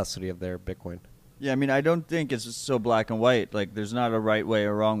the custody of their Bitcoin. Yeah, I mean, I don't think it's so black and white. Like, there's not a right way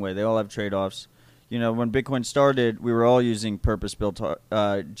or wrong way. They all have trade-offs. You know, when Bitcoin started, we were all using purpose-built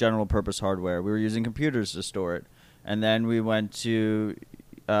general-purpose hardware. We were using computers to store it. And then we went to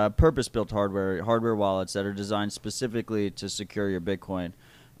purpose-built hardware wallets that are designed specifically to secure your Bitcoin.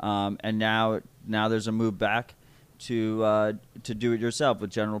 And now there's a move back to do it yourself with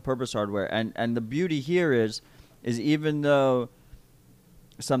general-purpose hardware. And the beauty here is even though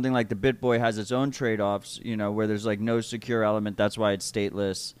something like the BitBoy has its own trade-offs, you know, where there's like no secure element. That's why it's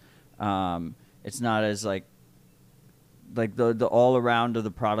stateless. It's not as like the all-around of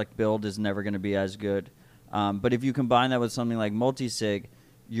the product build is never going to be as good. But if you combine that with something like multisig,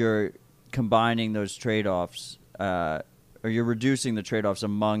 you're combining those trade-offs, or you're reducing the trade-offs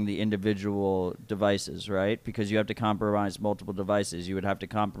among the individual devices, right? Because you have to compromise multiple devices. You would have to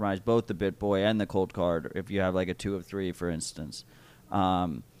compromise both the BitBoy and the Cold Card if you have like a 2 of 3, for instance.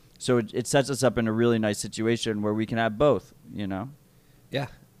 So it sets us up in a really nice situation where we can have both, you know? Yeah.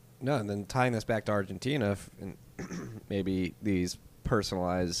 No, and then tying this back to Argentina, and maybe these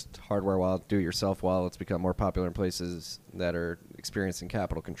personalized hardware wallets, do-it-yourself wallets become more popular in places that are experiencing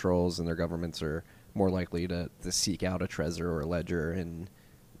capital controls, and their governments are more likely to seek out a Trezor or a Ledger, and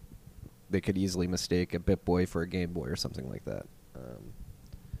they could easily mistake a BitBoy for a Game Boy or something like that.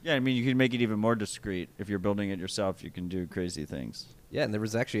 Yeah, I mean, you can make it even more discreet. If you're building it yourself, you can do crazy things. Yeah, and there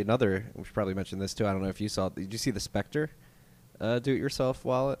was actually another, we should probably mention this too, I don't know if you saw it. Did you see the Spectre do-it-yourself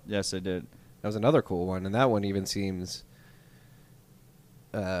wallet? Yes, I did. That was another cool one, and that one even seems,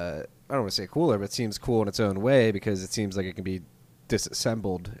 I don't want to say cooler, but it seems cool in its own way because it seems like it can be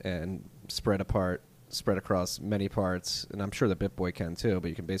disassembled and spread across many parts, and I'm sure the BitBoy can too, but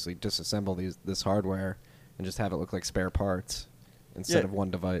you can basically disassemble this hardware and just have it look like spare parts instead of one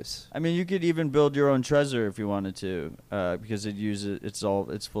device. I mean, you could even build your own Trezor if you wanted to, because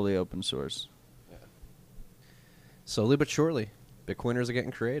it's fully open source. Yeah. Slowly but surely, Bitcoiners are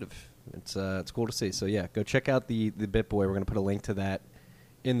getting creative. It's cool to see. So yeah, go check out the BitBoy. We're going to put a link to that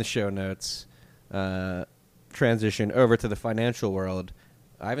in the show notes. Transition over to the financial world.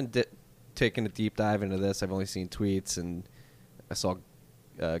 I haven't taken a deep dive into this. I've only seen tweets, and I saw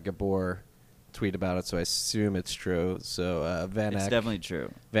Gabor tweet about it, so I assume it's true. So VanEck, It's definitely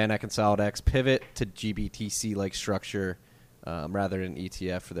true. VanEck and SolidX pivot to GBTC-like structure rather than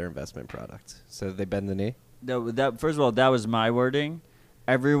ETF for their investment product. So they bend the knee? First of all, that was my wording.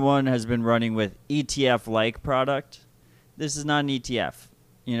 Everyone has been running with ETF-like product. This is not an ETF.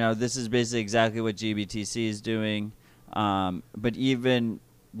 You know, this is basically exactly what GBTC is doing, but even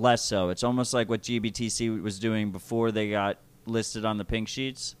less so. It's almost like what GBTC was doing before they got listed on the pink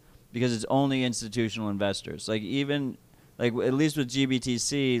sheets, because it's only institutional investors. Like at least with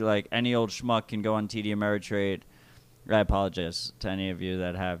GBTC, like any old schmuck can go on TD Ameritrade. I apologize to any of you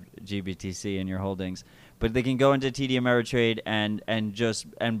that have GBTC in your holdings, but they can go into TD Ameritrade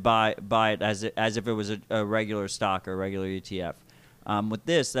and buy it as if it was a regular stock or a regular ETF. With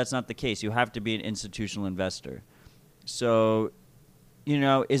this, that's not the case. You have to be an institutional investor. So, you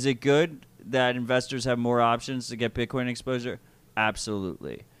know, is it good that investors have more options to get Bitcoin exposure?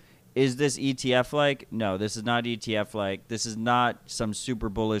 Absolutely. Is this ETF-like? No, this is not ETF-like. This is not some super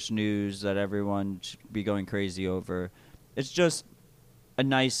bullish news that everyone should be going crazy over. It's just a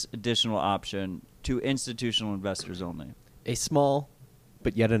nice additional option to institutional investors only. A small,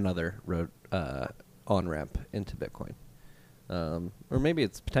 but yet another road on-ramp into Bitcoin. Or maybe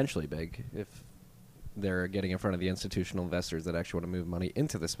it's potentially big if they're getting in front of the institutional investors that actually want to move money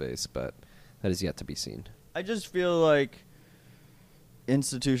into the space, but that is yet to be seen. I just feel like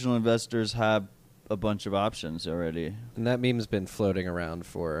institutional investors have a bunch of options already. And that meme's been floating around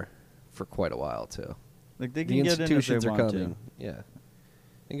for quite a while, too. Like they The can get in if they institutions are want coming. to. Yeah.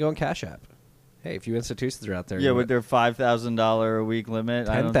 And go on Cash App. Hey, if you institutions are out there. Yeah, with their $5,000 a week limit.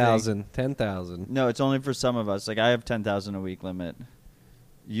 10,000. No, it's only for some of us. Like I have $10,000 a week limit.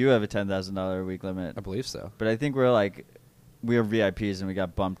 You have a $10,000 a week limit. I believe so. But I think we're VIPs and we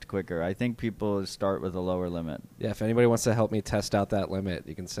got bumped quicker. I think people start with a lower limit. Yeah, if anybody wants to help me test out that limit,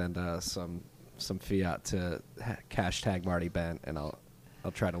 you can send some fiat to #Marty Bent, and I'll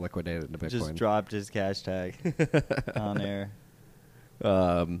try to liquidate it into Bitcoin. Just dropped his cash tag on air.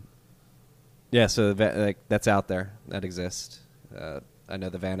 Yeah, so that's out there. That exists. I know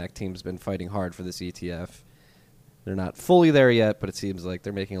the VanEck team's been fighting hard for this ETF. They're not fully there yet, but it seems like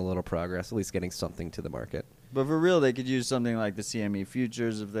they're making a little progress, at least getting something to the market. But for real, they could use something like the CME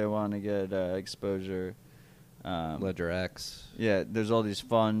futures if they want to get exposure. Ledger X. Yeah, there's all these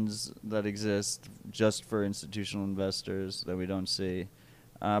funds that exist just for institutional investors that we don't see.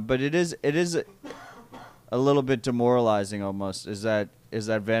 But it is a little bit demoralizing almost. Is that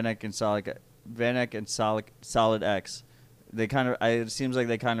VanEck and SolidX? It seems like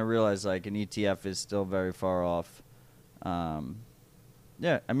they kind of realize like an ETF is still very far off.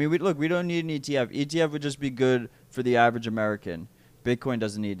 Yeah, I mean, we don't need an ETF. ETF would just be good for the average American. Bitcoin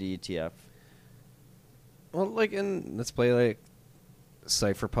doesn't need an ETF. Well, let's play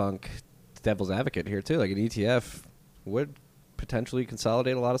cypherpunk devil's advocate here too. Like an ETF would potentially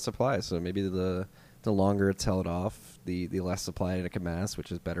consolidate a lot of supply. So maybe the longer it's held off, the less supply it can mass,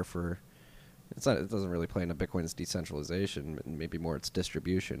 which is better for. It doesn't really play into Bitcoin's decentralization, maybe more its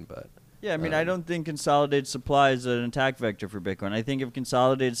distribution, but. Yeah, I mean, I don't think consolidated supply is an attack vector for Bitcoin. I think if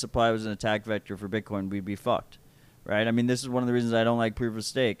consolidated supply was an attack vector for Bitcoin, we'd be fucked, right? I mean, this is one of the reasons I don't like proof of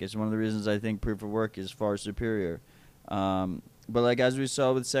stake. It's one of the reasons I think proof of work is far superior. But like as we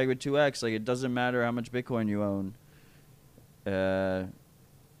saw with Segwit 2x, like it doesn't matter how much Bitcoin you own.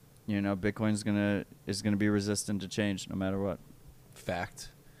 Bitcoin is gonna be resistant to change no matter what.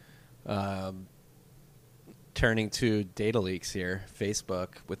 Fact. Turning to data leaks here,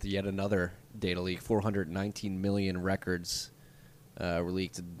 Facebook with yet another data leak. 419 million records were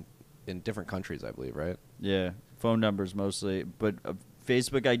leaked in different countries, I believe, right? Yeah, phone numbers mostly, but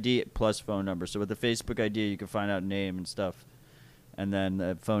Facebook ID plus phone number. So with the Facebook ID, you can find out name and stuff, and then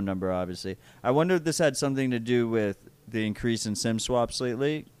the phone number, obviously. I wonder if this had something to do with the increase in SIM swaps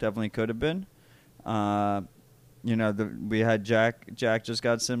lately. Definitely could have been. We had Jack. Jack just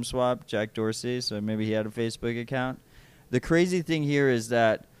got SIM swapped, Jack Dorsey, so maybe he had a Facebook account. The crazy thing here is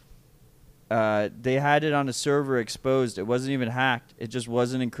that they had it on a server exposed. It wasn't even hacked. It just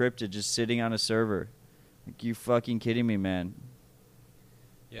wasn't encrypted, just sitting on a server. Like, you fucking kidding me, man?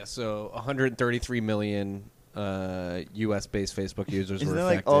 Yeah, so 133 million U.S.-based Facebook users Isn't were it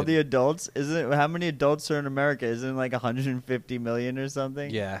affected. like all the adults? How many adults are in America? Isn't it like 150 million or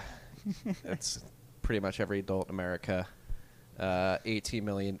something? Yeah, that's pretty much every adult in America. 18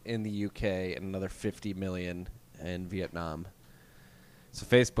 million in the UK and another 50 million in Vietnam. So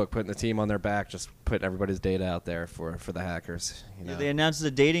Facebook putting the team on their back, just putting everybody's data out there for the hackers. Yeah, they announced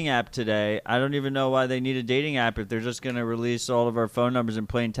the dating app today. I don't even know why they need a dating app if they're just going to release all of our phone numbers in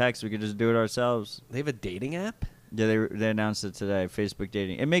plain text. We could just do it ourselves. They have a dating app? Yeah, they announced it today, Facebook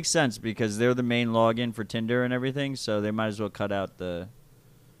dating. It makes sense because they're the main login for Tinder and everything, so they might as well cut out the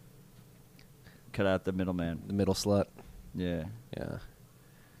middleman. The middle slut. Yeah. Yeah.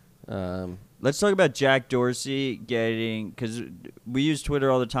 Let's talk about Jack Dorsey because we use Twitter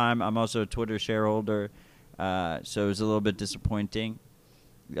all the time. I'm also a Twitter shareholder, so it was a little bit disappointing,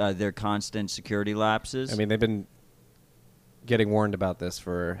 their constant security lapses. I mean, they've been getting warned about this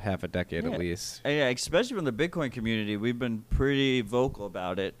for half a decade at least. Yeah, especially from the Bitcoin community. We've been pretty vocal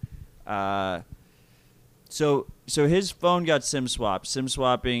about it. So his phone got SIM swapped. SIM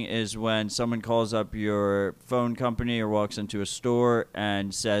swapping is when someone calls up your phone company or walks into a store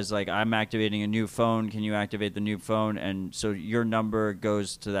and says, like, I'm activating a new phone. Can you activate the new phone? And so your number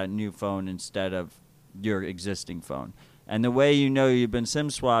goes to that new phone instead of your existing phone. And the way you know you've been SIM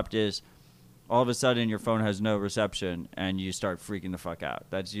swapped is all of a sudden your phone has no reception and you start freaking the fuck out.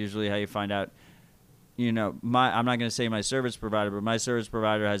 That's usually how you find out. I'm not going to say my service provider, but my service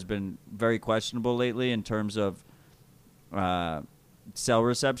provider has been very questionable lately in terms of cell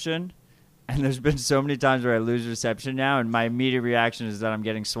reception. And there's been so many times where I lose reception now, and my immediate reaction is that I'm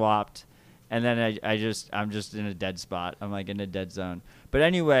getting swapped. And then I'm just in a dead spot. I'm like in a dead zone. But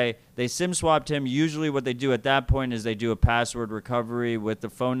anyway, they SIM swapped him. Usually what they do at that point is they do a password recovery with the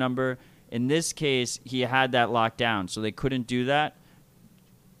phone number. In this case, he had that locked down, so they couldn't do that.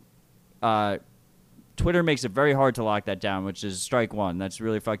 Twitter makes it very hard to lock that down, which is strike one. That's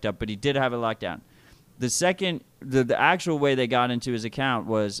really fucked up. But he did have it locked down. The actual way they got into his account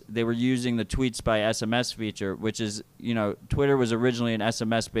was they were using the tweets by SMS feature, which is, Twitter was originally an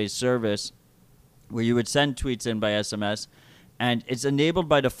SMS-based service where you would send tweets in by SMS, and it's enabled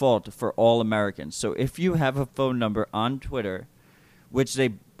by default for all Americans. So if you have a phone number on Twitter, which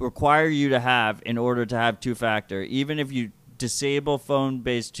they require you to have in order to have two-factor, even if you disable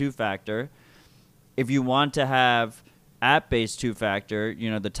phone-based two-factor, if you want to have app-based two-factor,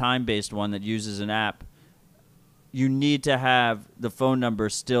 the time-based one that uses an app, you need to have the phone number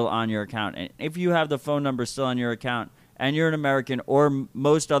still on your account. And if you have the phone number still on your account and you're an American, or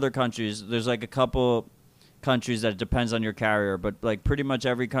most other countries, there's like a couple countries that it depends on your carrier, but like pretty much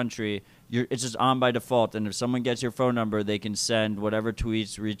every country, it's just on by default. And if someone gets your phone number, they can send whatever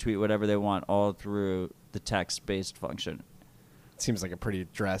tweets, retweet whatever they want, all through the text-based function. Seems like a pretty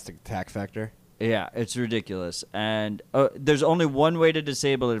drastic attack factor. Yeah, it's ridiculous. And there's only one way to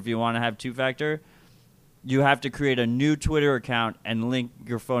disable it if you want to have two-factor. You have to create a new Twitter account and link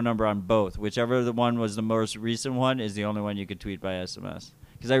your phone number on both. Whichever the one was the most recent one is the only one you could tweet by SMS.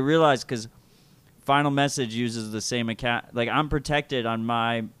 Because I realized, because Final Message uses the same account. Like, I'm protected on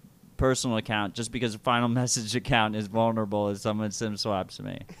my personal account just because Final Message account is vulnerable if someone SIM swaps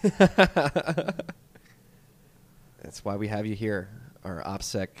me. That's why we have you here, our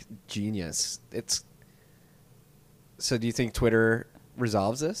OPSEC genius. So do you think Twitter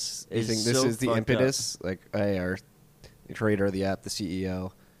resolves this? Do you think this is the impetus? Like, hey, our creator of the app, the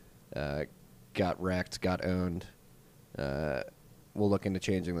CEO, got wrecked, got owned. We'll look into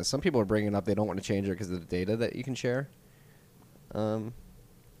changing this. Some people are bringing up they don't want to change it because of the data that you can share. What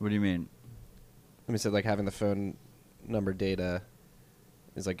do you mean? Let me say, like, having the phone number data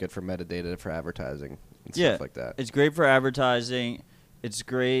is like good for metadata for advertising and stuff like that. It's great for advertising. It's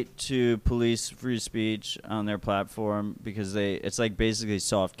great to police free speech on their platform because it's like basically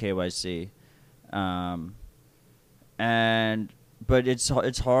soft KYC, but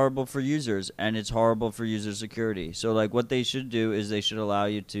it's horrible for users and it's horrible for user security. So like what they should do is they should allow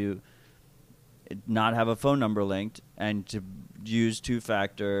you to not have a phone number linked and to use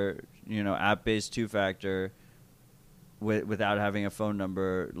two-factor, app-based two-factor without having a phone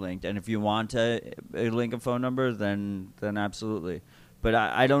number linked. And if you want to link a phone number, then absolutely. But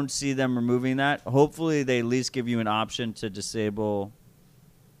I don't see them removing that. Hopefully, they at least give you an option to disable.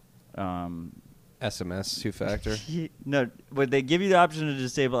 SMS two-factor. No, but they give you the option to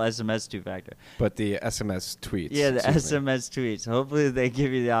disable SMS two-factor. But the SMS tweets. Yeah, the excuse me. SMS tweets. Hopefully, they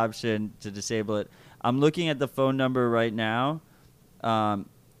give you the option to disable it. I'm looking at the phone number right now.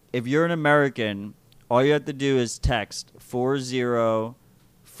 If you're an American, all you have to do is text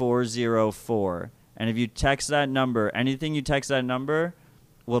 40404. And if you text that number, anything you text that number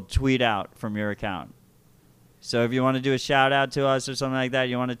will tweet out from your account. So if you want to do a shout out to us or something like that,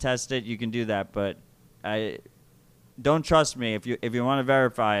 you want to test it, you can do that. But don't trust me. If you want to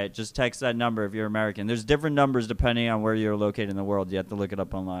verify it, just text that number if you're American. There's different numbers depending on where you're located in the world. You have to look it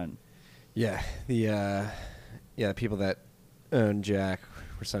up online. Yeah, the people that own Jack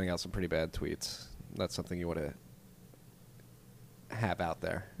were sending out some pretty bad tweets. That's something you want to have out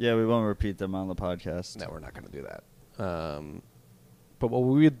there. Yeah, we won't repeat them on the podcast. No, we're not going to do that. But what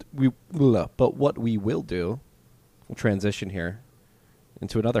we will do, we'll transition here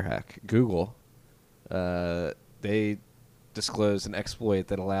into another hack. Google, they disclosed an exploit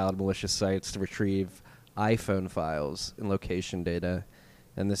that allowed malicious sites to retrieve iPhone files and location data,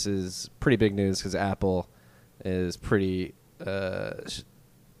 and this is pretty big news because Apple is pretty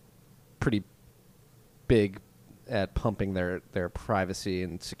big at pumping their privacy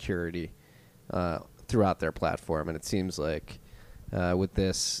and security throughout their platform, and it seems like with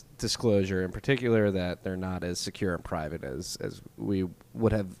this disclosure in particular that they're not as secure and private as we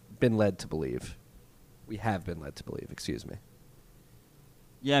would have been led to believe. We have been led to believe, excuse me.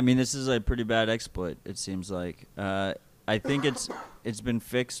 Yeah, I mean, this is a pretty bad exploit, it seems like. I think it's been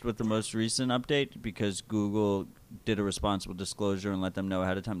fixed with the most recent update because Google did a responsible disclosure and let them know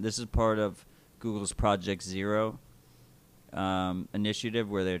ahead of time. This is part of Google's Project Zero initiative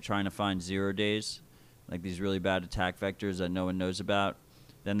where they're trying to find 0 days, like these really bad attack vectors that no one knows about.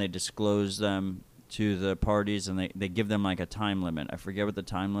 Then they disclose them to the parties and they give them like a time limit. I forget what the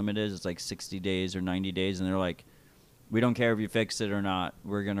time limit is. It's like 60 days or 90 days. And they're like, we don't care if you fix it or not.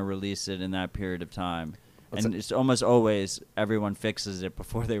 We're going to release it in that period of time. And it's almost always everyone fixes it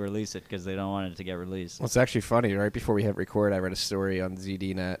before they release it because they don't want it to get released. Well, it's actually funny. Right before we hit record, I read a story on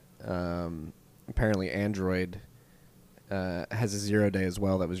ZDNet. Apparently Android has a 0 day as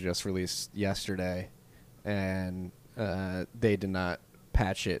well that was just released yesterday. And they did not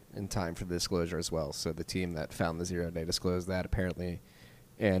patch it in time for the disclosure as well. So the team that found the 0 day disclosed that apparently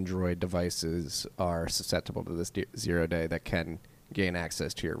Android devices are susceptible to this 0 day that can gain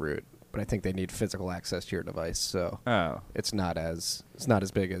access to your root. But I think they need physical access to your device, so it's not as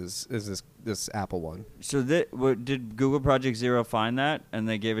big as this Apple one. So did Google Project Zero find that and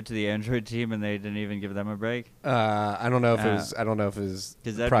they gave it to the Android team and they didn't even give them a break? I don't know if it was. I don't know if it was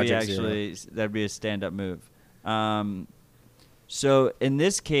Project Zero. That'd be a stand-up move. So in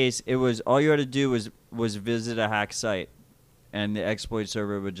this case, it was all you had to do was visit a hack site, and the exploit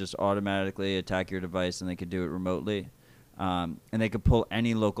server would just automatically attack your device, and they could do it remotely. And they could pull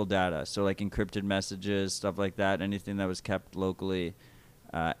any local data, so like encrypted messages, stuff like that, anything that was kept locally,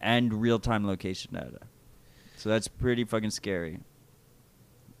 and real-time location data. So that's pretty fucking scary.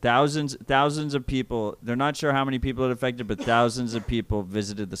 Thousands of people, they're not sure how many people it affected, but thousands of people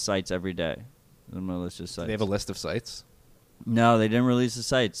visited the sites every day, the malicious sites. They have a list of sites? No, they didn't release the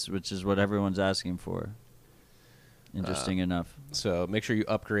sites, which is what everyone's asking for. Interesting enough. So make sure you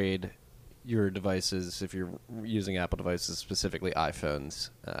upgrade your devices if you're using Apple devices, specifically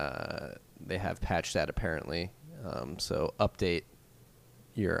iPhones. They have patched that apparently. So update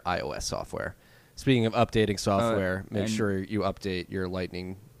your iOS software. Speaking of updating software, make sure you update your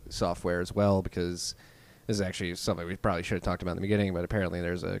Lightning software as well, because this is actually something we probably should have talked about in the beginning, but apparently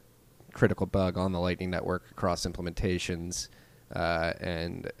there's a critical bug on the Lightning Network across implementations,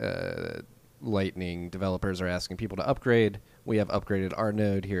 and Lightning developers are asking people to upgrade. We have upgraded our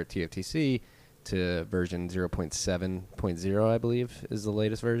node here at TFTC to version 0.7.0, I believe, is the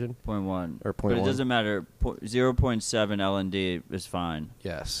latest version. 0.1. Or 0.1. But it doesn't matter. 0.7 LND is fine.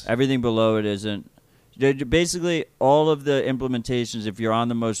 Yes. Everything below it isn't. Basically, all of the implementations, if you're on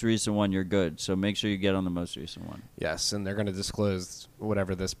the most recent one, you're good. So make sure you get on the most recent one. Yes, and they're going to disclose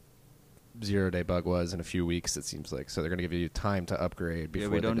whatever this 0 day bug was in a few weeks, it seems like. So they're going to give you time to upgrade before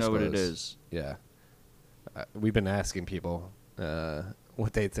they disclose. Yeah, we don't know what it is. Yeah. We've been asking people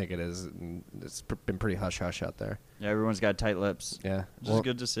what they think it is, and it's been pretty hush-hush out there. Yeah, everyone's got tight lips. Yeah. Which is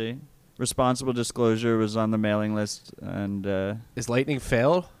good to see. Responsible disclosure was on the mailing list. And is Lightning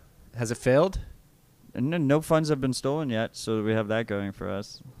failed? Has it failed? no funds have been stolen yet, so we have that going for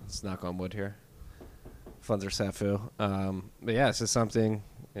us. Let's knock on wood here. Funds are SAFU. But yeah, this is something,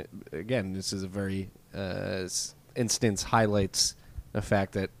 again, this is a very instance highlights the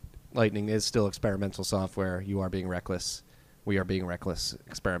fact that Lightning is still experimental software. You are being reckless. We are being reckless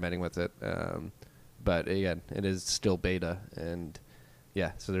experimenting with it. But again, it is still beta. And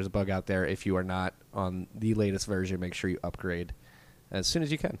yeah, so there's a bug out there. If you are not on the latest version, make sure you upgrade as soon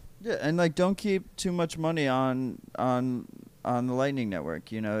as you can. Yeah, and like don't keep too much money on the Lightning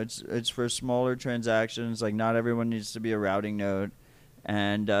Network. You know, it's for smaller transactions. Like not everyone needs to be a routing node,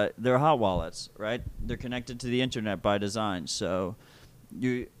 and they're hot wallets, right? They're connected to the internet by design. So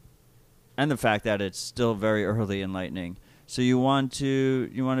and the fact that it's still very early in Lightning, so you want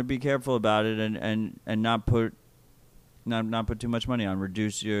to be careful about it and not put too much money on.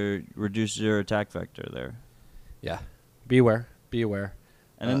 Reduce your attack vector there. Yeah, be aware.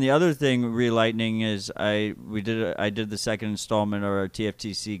 And then the other thing re-Lightning is I did the second installment of our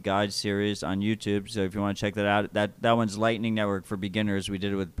TFTC guide series on YouTube. So if you want to check that out, that one's Lightning Network for beginners. We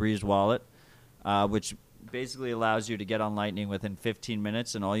did it with Breeze Wallet, which basically allows you to get on Lightning within 15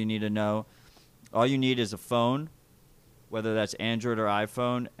 minutes. And all you need is a phone, whether that's Android or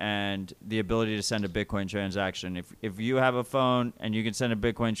iPhone, and the ability to send a Bitcoin transaction. If you have a phone and you can send a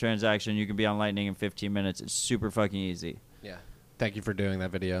Bitcoin transaction, you can be on Lightning in 15 minutes. It's super fucking easy. Yeah. Thank you for doing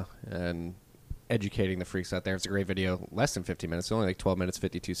that video and educating the freaks out there. It's a great video. Less than 15 minutes. Only like 12 minutes,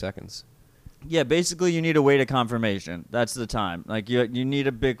 52 seconds. Yeah, basically you need a way to confirmation. That's the time. Like you need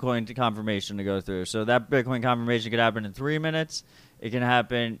a Bitcoin confirmation to go through. So that Bitcoin confirmation could happen in 3 minutes. It can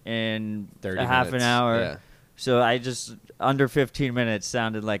happen in 30 a half minutes. an hour. Yeah. So I just under 15 minutes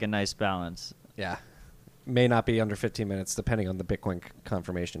sounded like a nice balance. Yeah. May not be under 15 minutes depending on the Bitcoin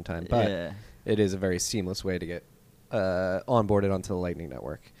confirmation time, but yeah. It is a very seamless way to get onboarded onto the Lightning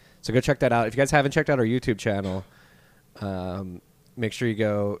Network. So go check that out. If you guys haven't checked out our YouTube channel, make sure you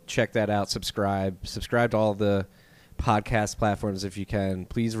go check that out. Subscribe to all the podcast platforms if you can.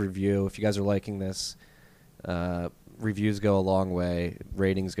 Please review. If you guys are liking this, reviews go a long way.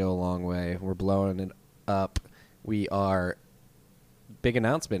 Ratings go a long way. We're blowing it up. We are big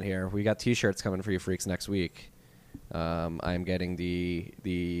announcement here. We got T-shirts coming for you freaks next week. I'm getting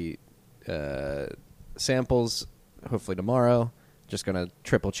the samples hopefully tomorrow. Just gonna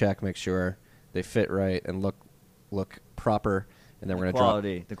triple check, make sure they fit right and look proper, and then we're gonna drop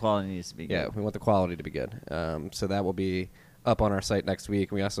the quality needs to be good. Yeah, we want the quality to be good. So that will be up on our site next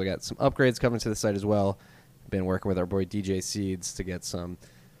week. We also got some upgrades coming to the site as well. Been working with our boy DJ Seeds to get some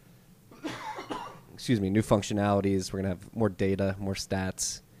new functionalities. We're gonna have more data, more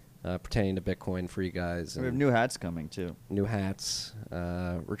stats pertaining to Bitcoin for you guys. We have new hats coming too. New hats.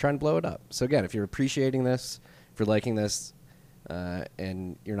 We're trying to blow it up. So again, if you're appreciating this, if you're liking this,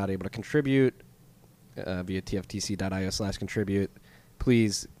 and you're not able to contribute via tftc.io/contribute,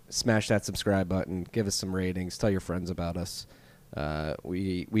 please smash that subscribe button. Give us some ratings. Tell your friends about us.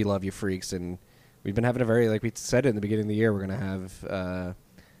 We love you freaks, and we've been having a very, like we said in the beginning of the year, we're going to have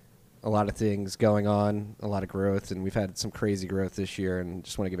a lot of things going on, a lot of growth, and we've had some crazy growth this year, and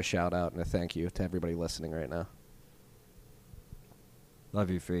just want to give a shout out and a thank you to everybody listening right now. Love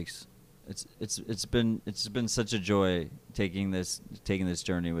you, freaks. It's been such a joy taking this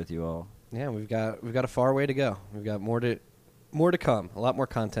journey with you all. Yeah, we've got a far way to go. We've got more to come, a lot more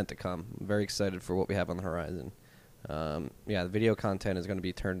content to come. I'm very excited for what we have on the horizon. The video content is going to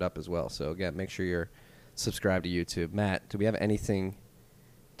be turned up as well. So again, make sure you're subscribed to YouTube. Matt, do we have anything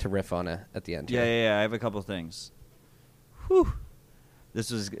to riff on at the end here? Yeah. I have a couple things. Whew. This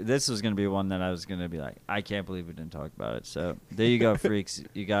was going to be one that I was going to be like, I can't believe we didn't talk about it. So there you go, freaks.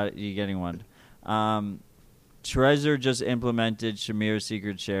 You're getting one. Trezor just implemented Shamir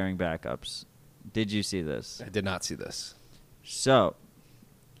secret sharing backups. Did you see this? I did not see this. So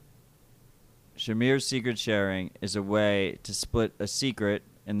Shamir secret sharing is a way to split a secret,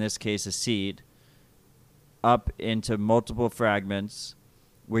 in this case a seed, up into multiple fragments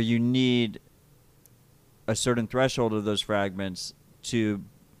where you need a certain threshold of those fragments to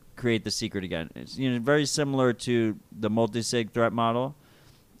create the secret again. It's very similar to the multisig threat model,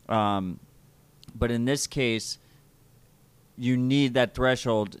 but in this case, you need that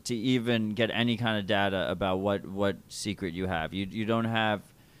threshold to even get any kind of data about what secret you have. You don't have.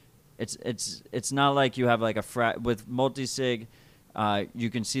 It's not like you have like with multisig. You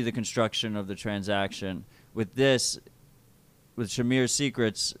can see the construction of the transaction. With Shamir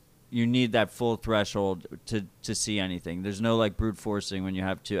secrets, you need that full threshold to see anything. There's no like brute forcing when you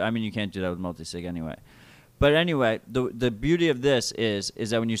have to. I mean, you can't do that with multisig anyway. But anyway, the beauty of this is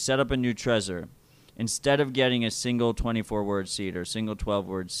that when you set up a new Trezor, instead of getting a single 24-word seed or single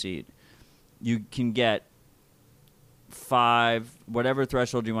 12-word seed, you can get 5, whatever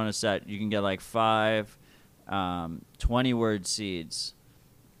threshold you want to set. You can get like 5 20-word seeds,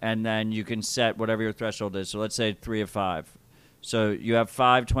 and then you can set whatever your threshold is. So let's say 3 of 5. So you have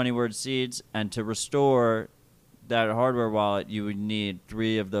 5 20-word seeds, and to restore that hardware wallet, you would need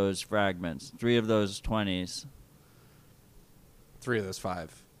 3 of those fragments, 3 of those 20s. 3 of those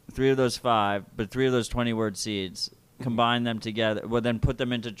 5. 3 of those 5, but 3 of those 20-word seeds. Combine them together. Well, then put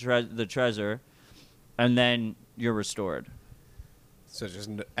them into the Trezor, and then you're restored. So just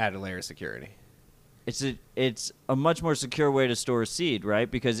add a layer of security. It's a much more secure way to store a seed, right?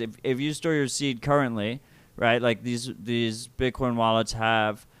 Because if you store your seed currently, right, like these Bitcoin wallets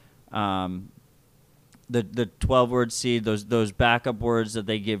have the 12-word seed, those backup words that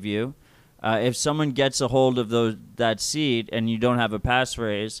they give you. If someone gets a hold of that seed and you don't have a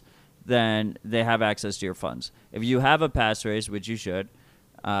passphrase, then they have access to your funds. If you have a passphrase, which you should,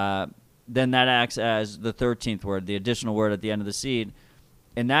 then that acts as the 13th word, the additional word at the end of the seed.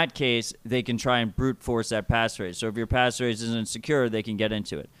 In that case, they can try and brute force that passphrase. So if your passphrase isn't secure, they can get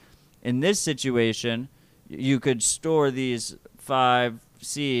into it. In this situation, you could store these 5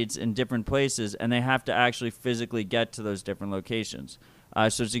 seeds in different places, and they have to actually physically get to those different locations.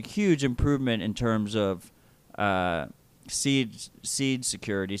 So it's a huge improvement in terms of seed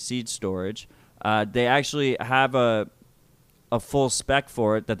security, seed storage. They actually have a full spec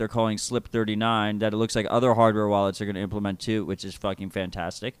for it that they're calling Slip 39 that it looks like other hardware wallets are going to implement too, which is fucking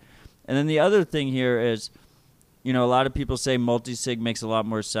fantastic. And then the other thing here is, a lot of people say multi-sig makes a lot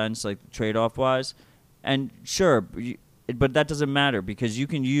more sense, like trade-off wise. And sure, but that doesn't matter because you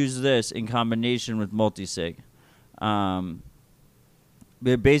can use this in combination with multi-sig.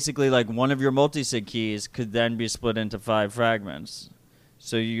 Basically, like one of your multi-sig keys could then be split into 5 fragments.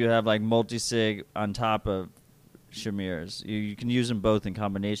 So you have like multi-sig on top of Shamir's. You can use them both in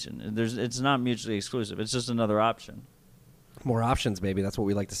combination. It's not mutually exclusive. It's just another option. More options, baby. That's what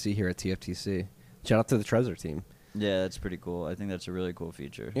we like to see here at TFTC. Shout out to the Trezor team. Yeah, that's pretty cool. I think that's a really cool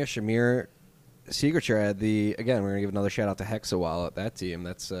feature. Yeah, Shamir Signature had again, we're going to give another shout out to Hexa Wallet, that team.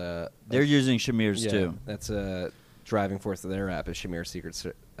 They're using Shamir's too. That's a driving force of their app is Shamir Secrets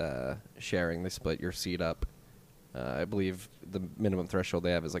sharing. They split your seed up. I believe the minimum threshold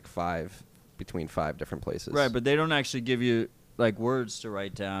they have is like 5 between 5 different places. Right, but they don't actually give you like words to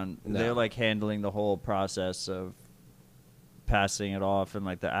write down. No. They're like handling the whole process of passing it off, and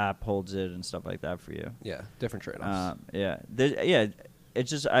like the app holds it and stuff like that for you. Yeah, different trade-offs. It's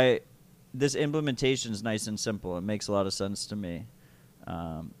just this implementation is nice and simple. It makes a lot of sense to me.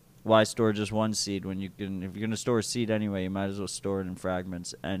 Why store just one seed when if you're going to store a seed anyway, you might as well store it in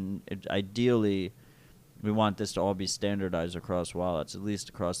fragments. And ideally, we want this to all be standardized across wallets, at least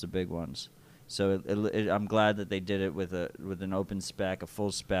across the big ones. So I'm glad that they did it with an open spec, a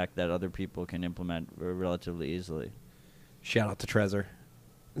full spec that other people can implement relatively easily. Shout out to Trezor.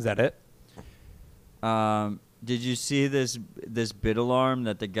 Is that it? Did you see this bit alarm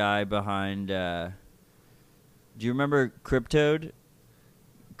that the guy behind? Do you remember Cryptoad?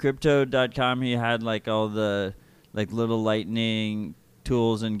 Cryptoad.com. He had like all the like little lightning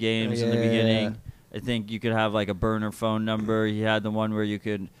tools and games in the beginning. Yeah. I think you could have like a burner phone number. He had the one where you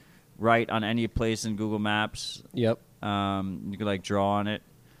could write on any place in Google Maps. Yep. You could like draw on it.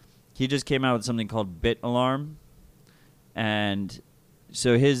 He just came out with something called Bit Alarm, and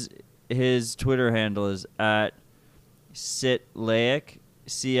so his Twitter handle is at Citlayk,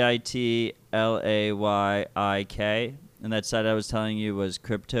 Citlayik, and that site I was telling you was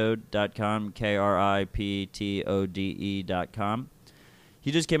Cryptode.com, Kriptode.com.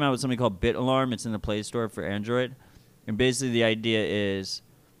 He just came out with something called Bit Alarm. It's in the Play Store for Android, and basically the idea is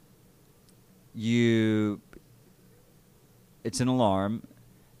it's an alarm,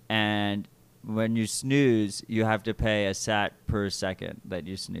 and when you snooze, you have to pay a sat per second that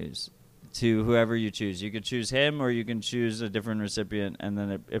you snooze to whoever you choose. You could choose him, or you can choose a different recipient, and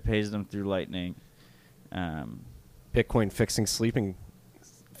then it pays them through Lightning. Bitcoin fixing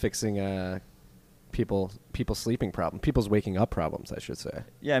people's sleeping problem, people's waking up problems, I should say.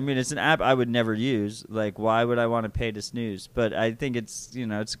 Yeah, I mean, it's an app I would never use. Like, why would I want to pay to snooze? But I think it's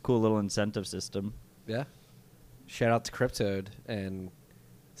a cool little incentive system. Yeah. Shout out to Cryptode and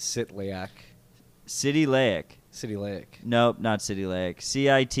Citlayk. Citlayk. Citlayk. Nope, not Citlayk.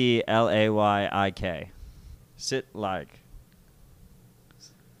 Citlayik. Citlayk.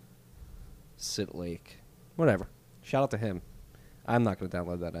 Citlayk. Whatever. Shout out to him. I'm not going to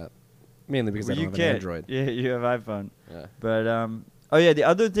download that app. Mainly because I don't have an Android. Yeah, you have iPhone. Yeah. But, the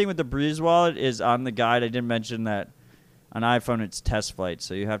other thing with the Breeze wallet is on the guide, I didn't mention that on iPhone it's test flight,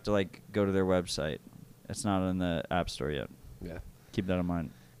 so you have to, go to their website. It's not in the App Store yet. Yeah. Keep that in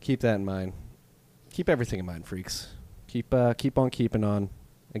mind. Keep that in mind. keep everything in mind, freaks. Keep on keeping on.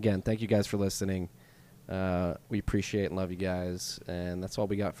 Again, thank you guys for listening. We appreciate and love you guys, and that's all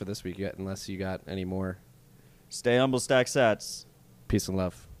we got for this week. Unless you got any more. Stay humble, stack sats. Peace and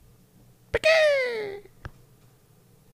love.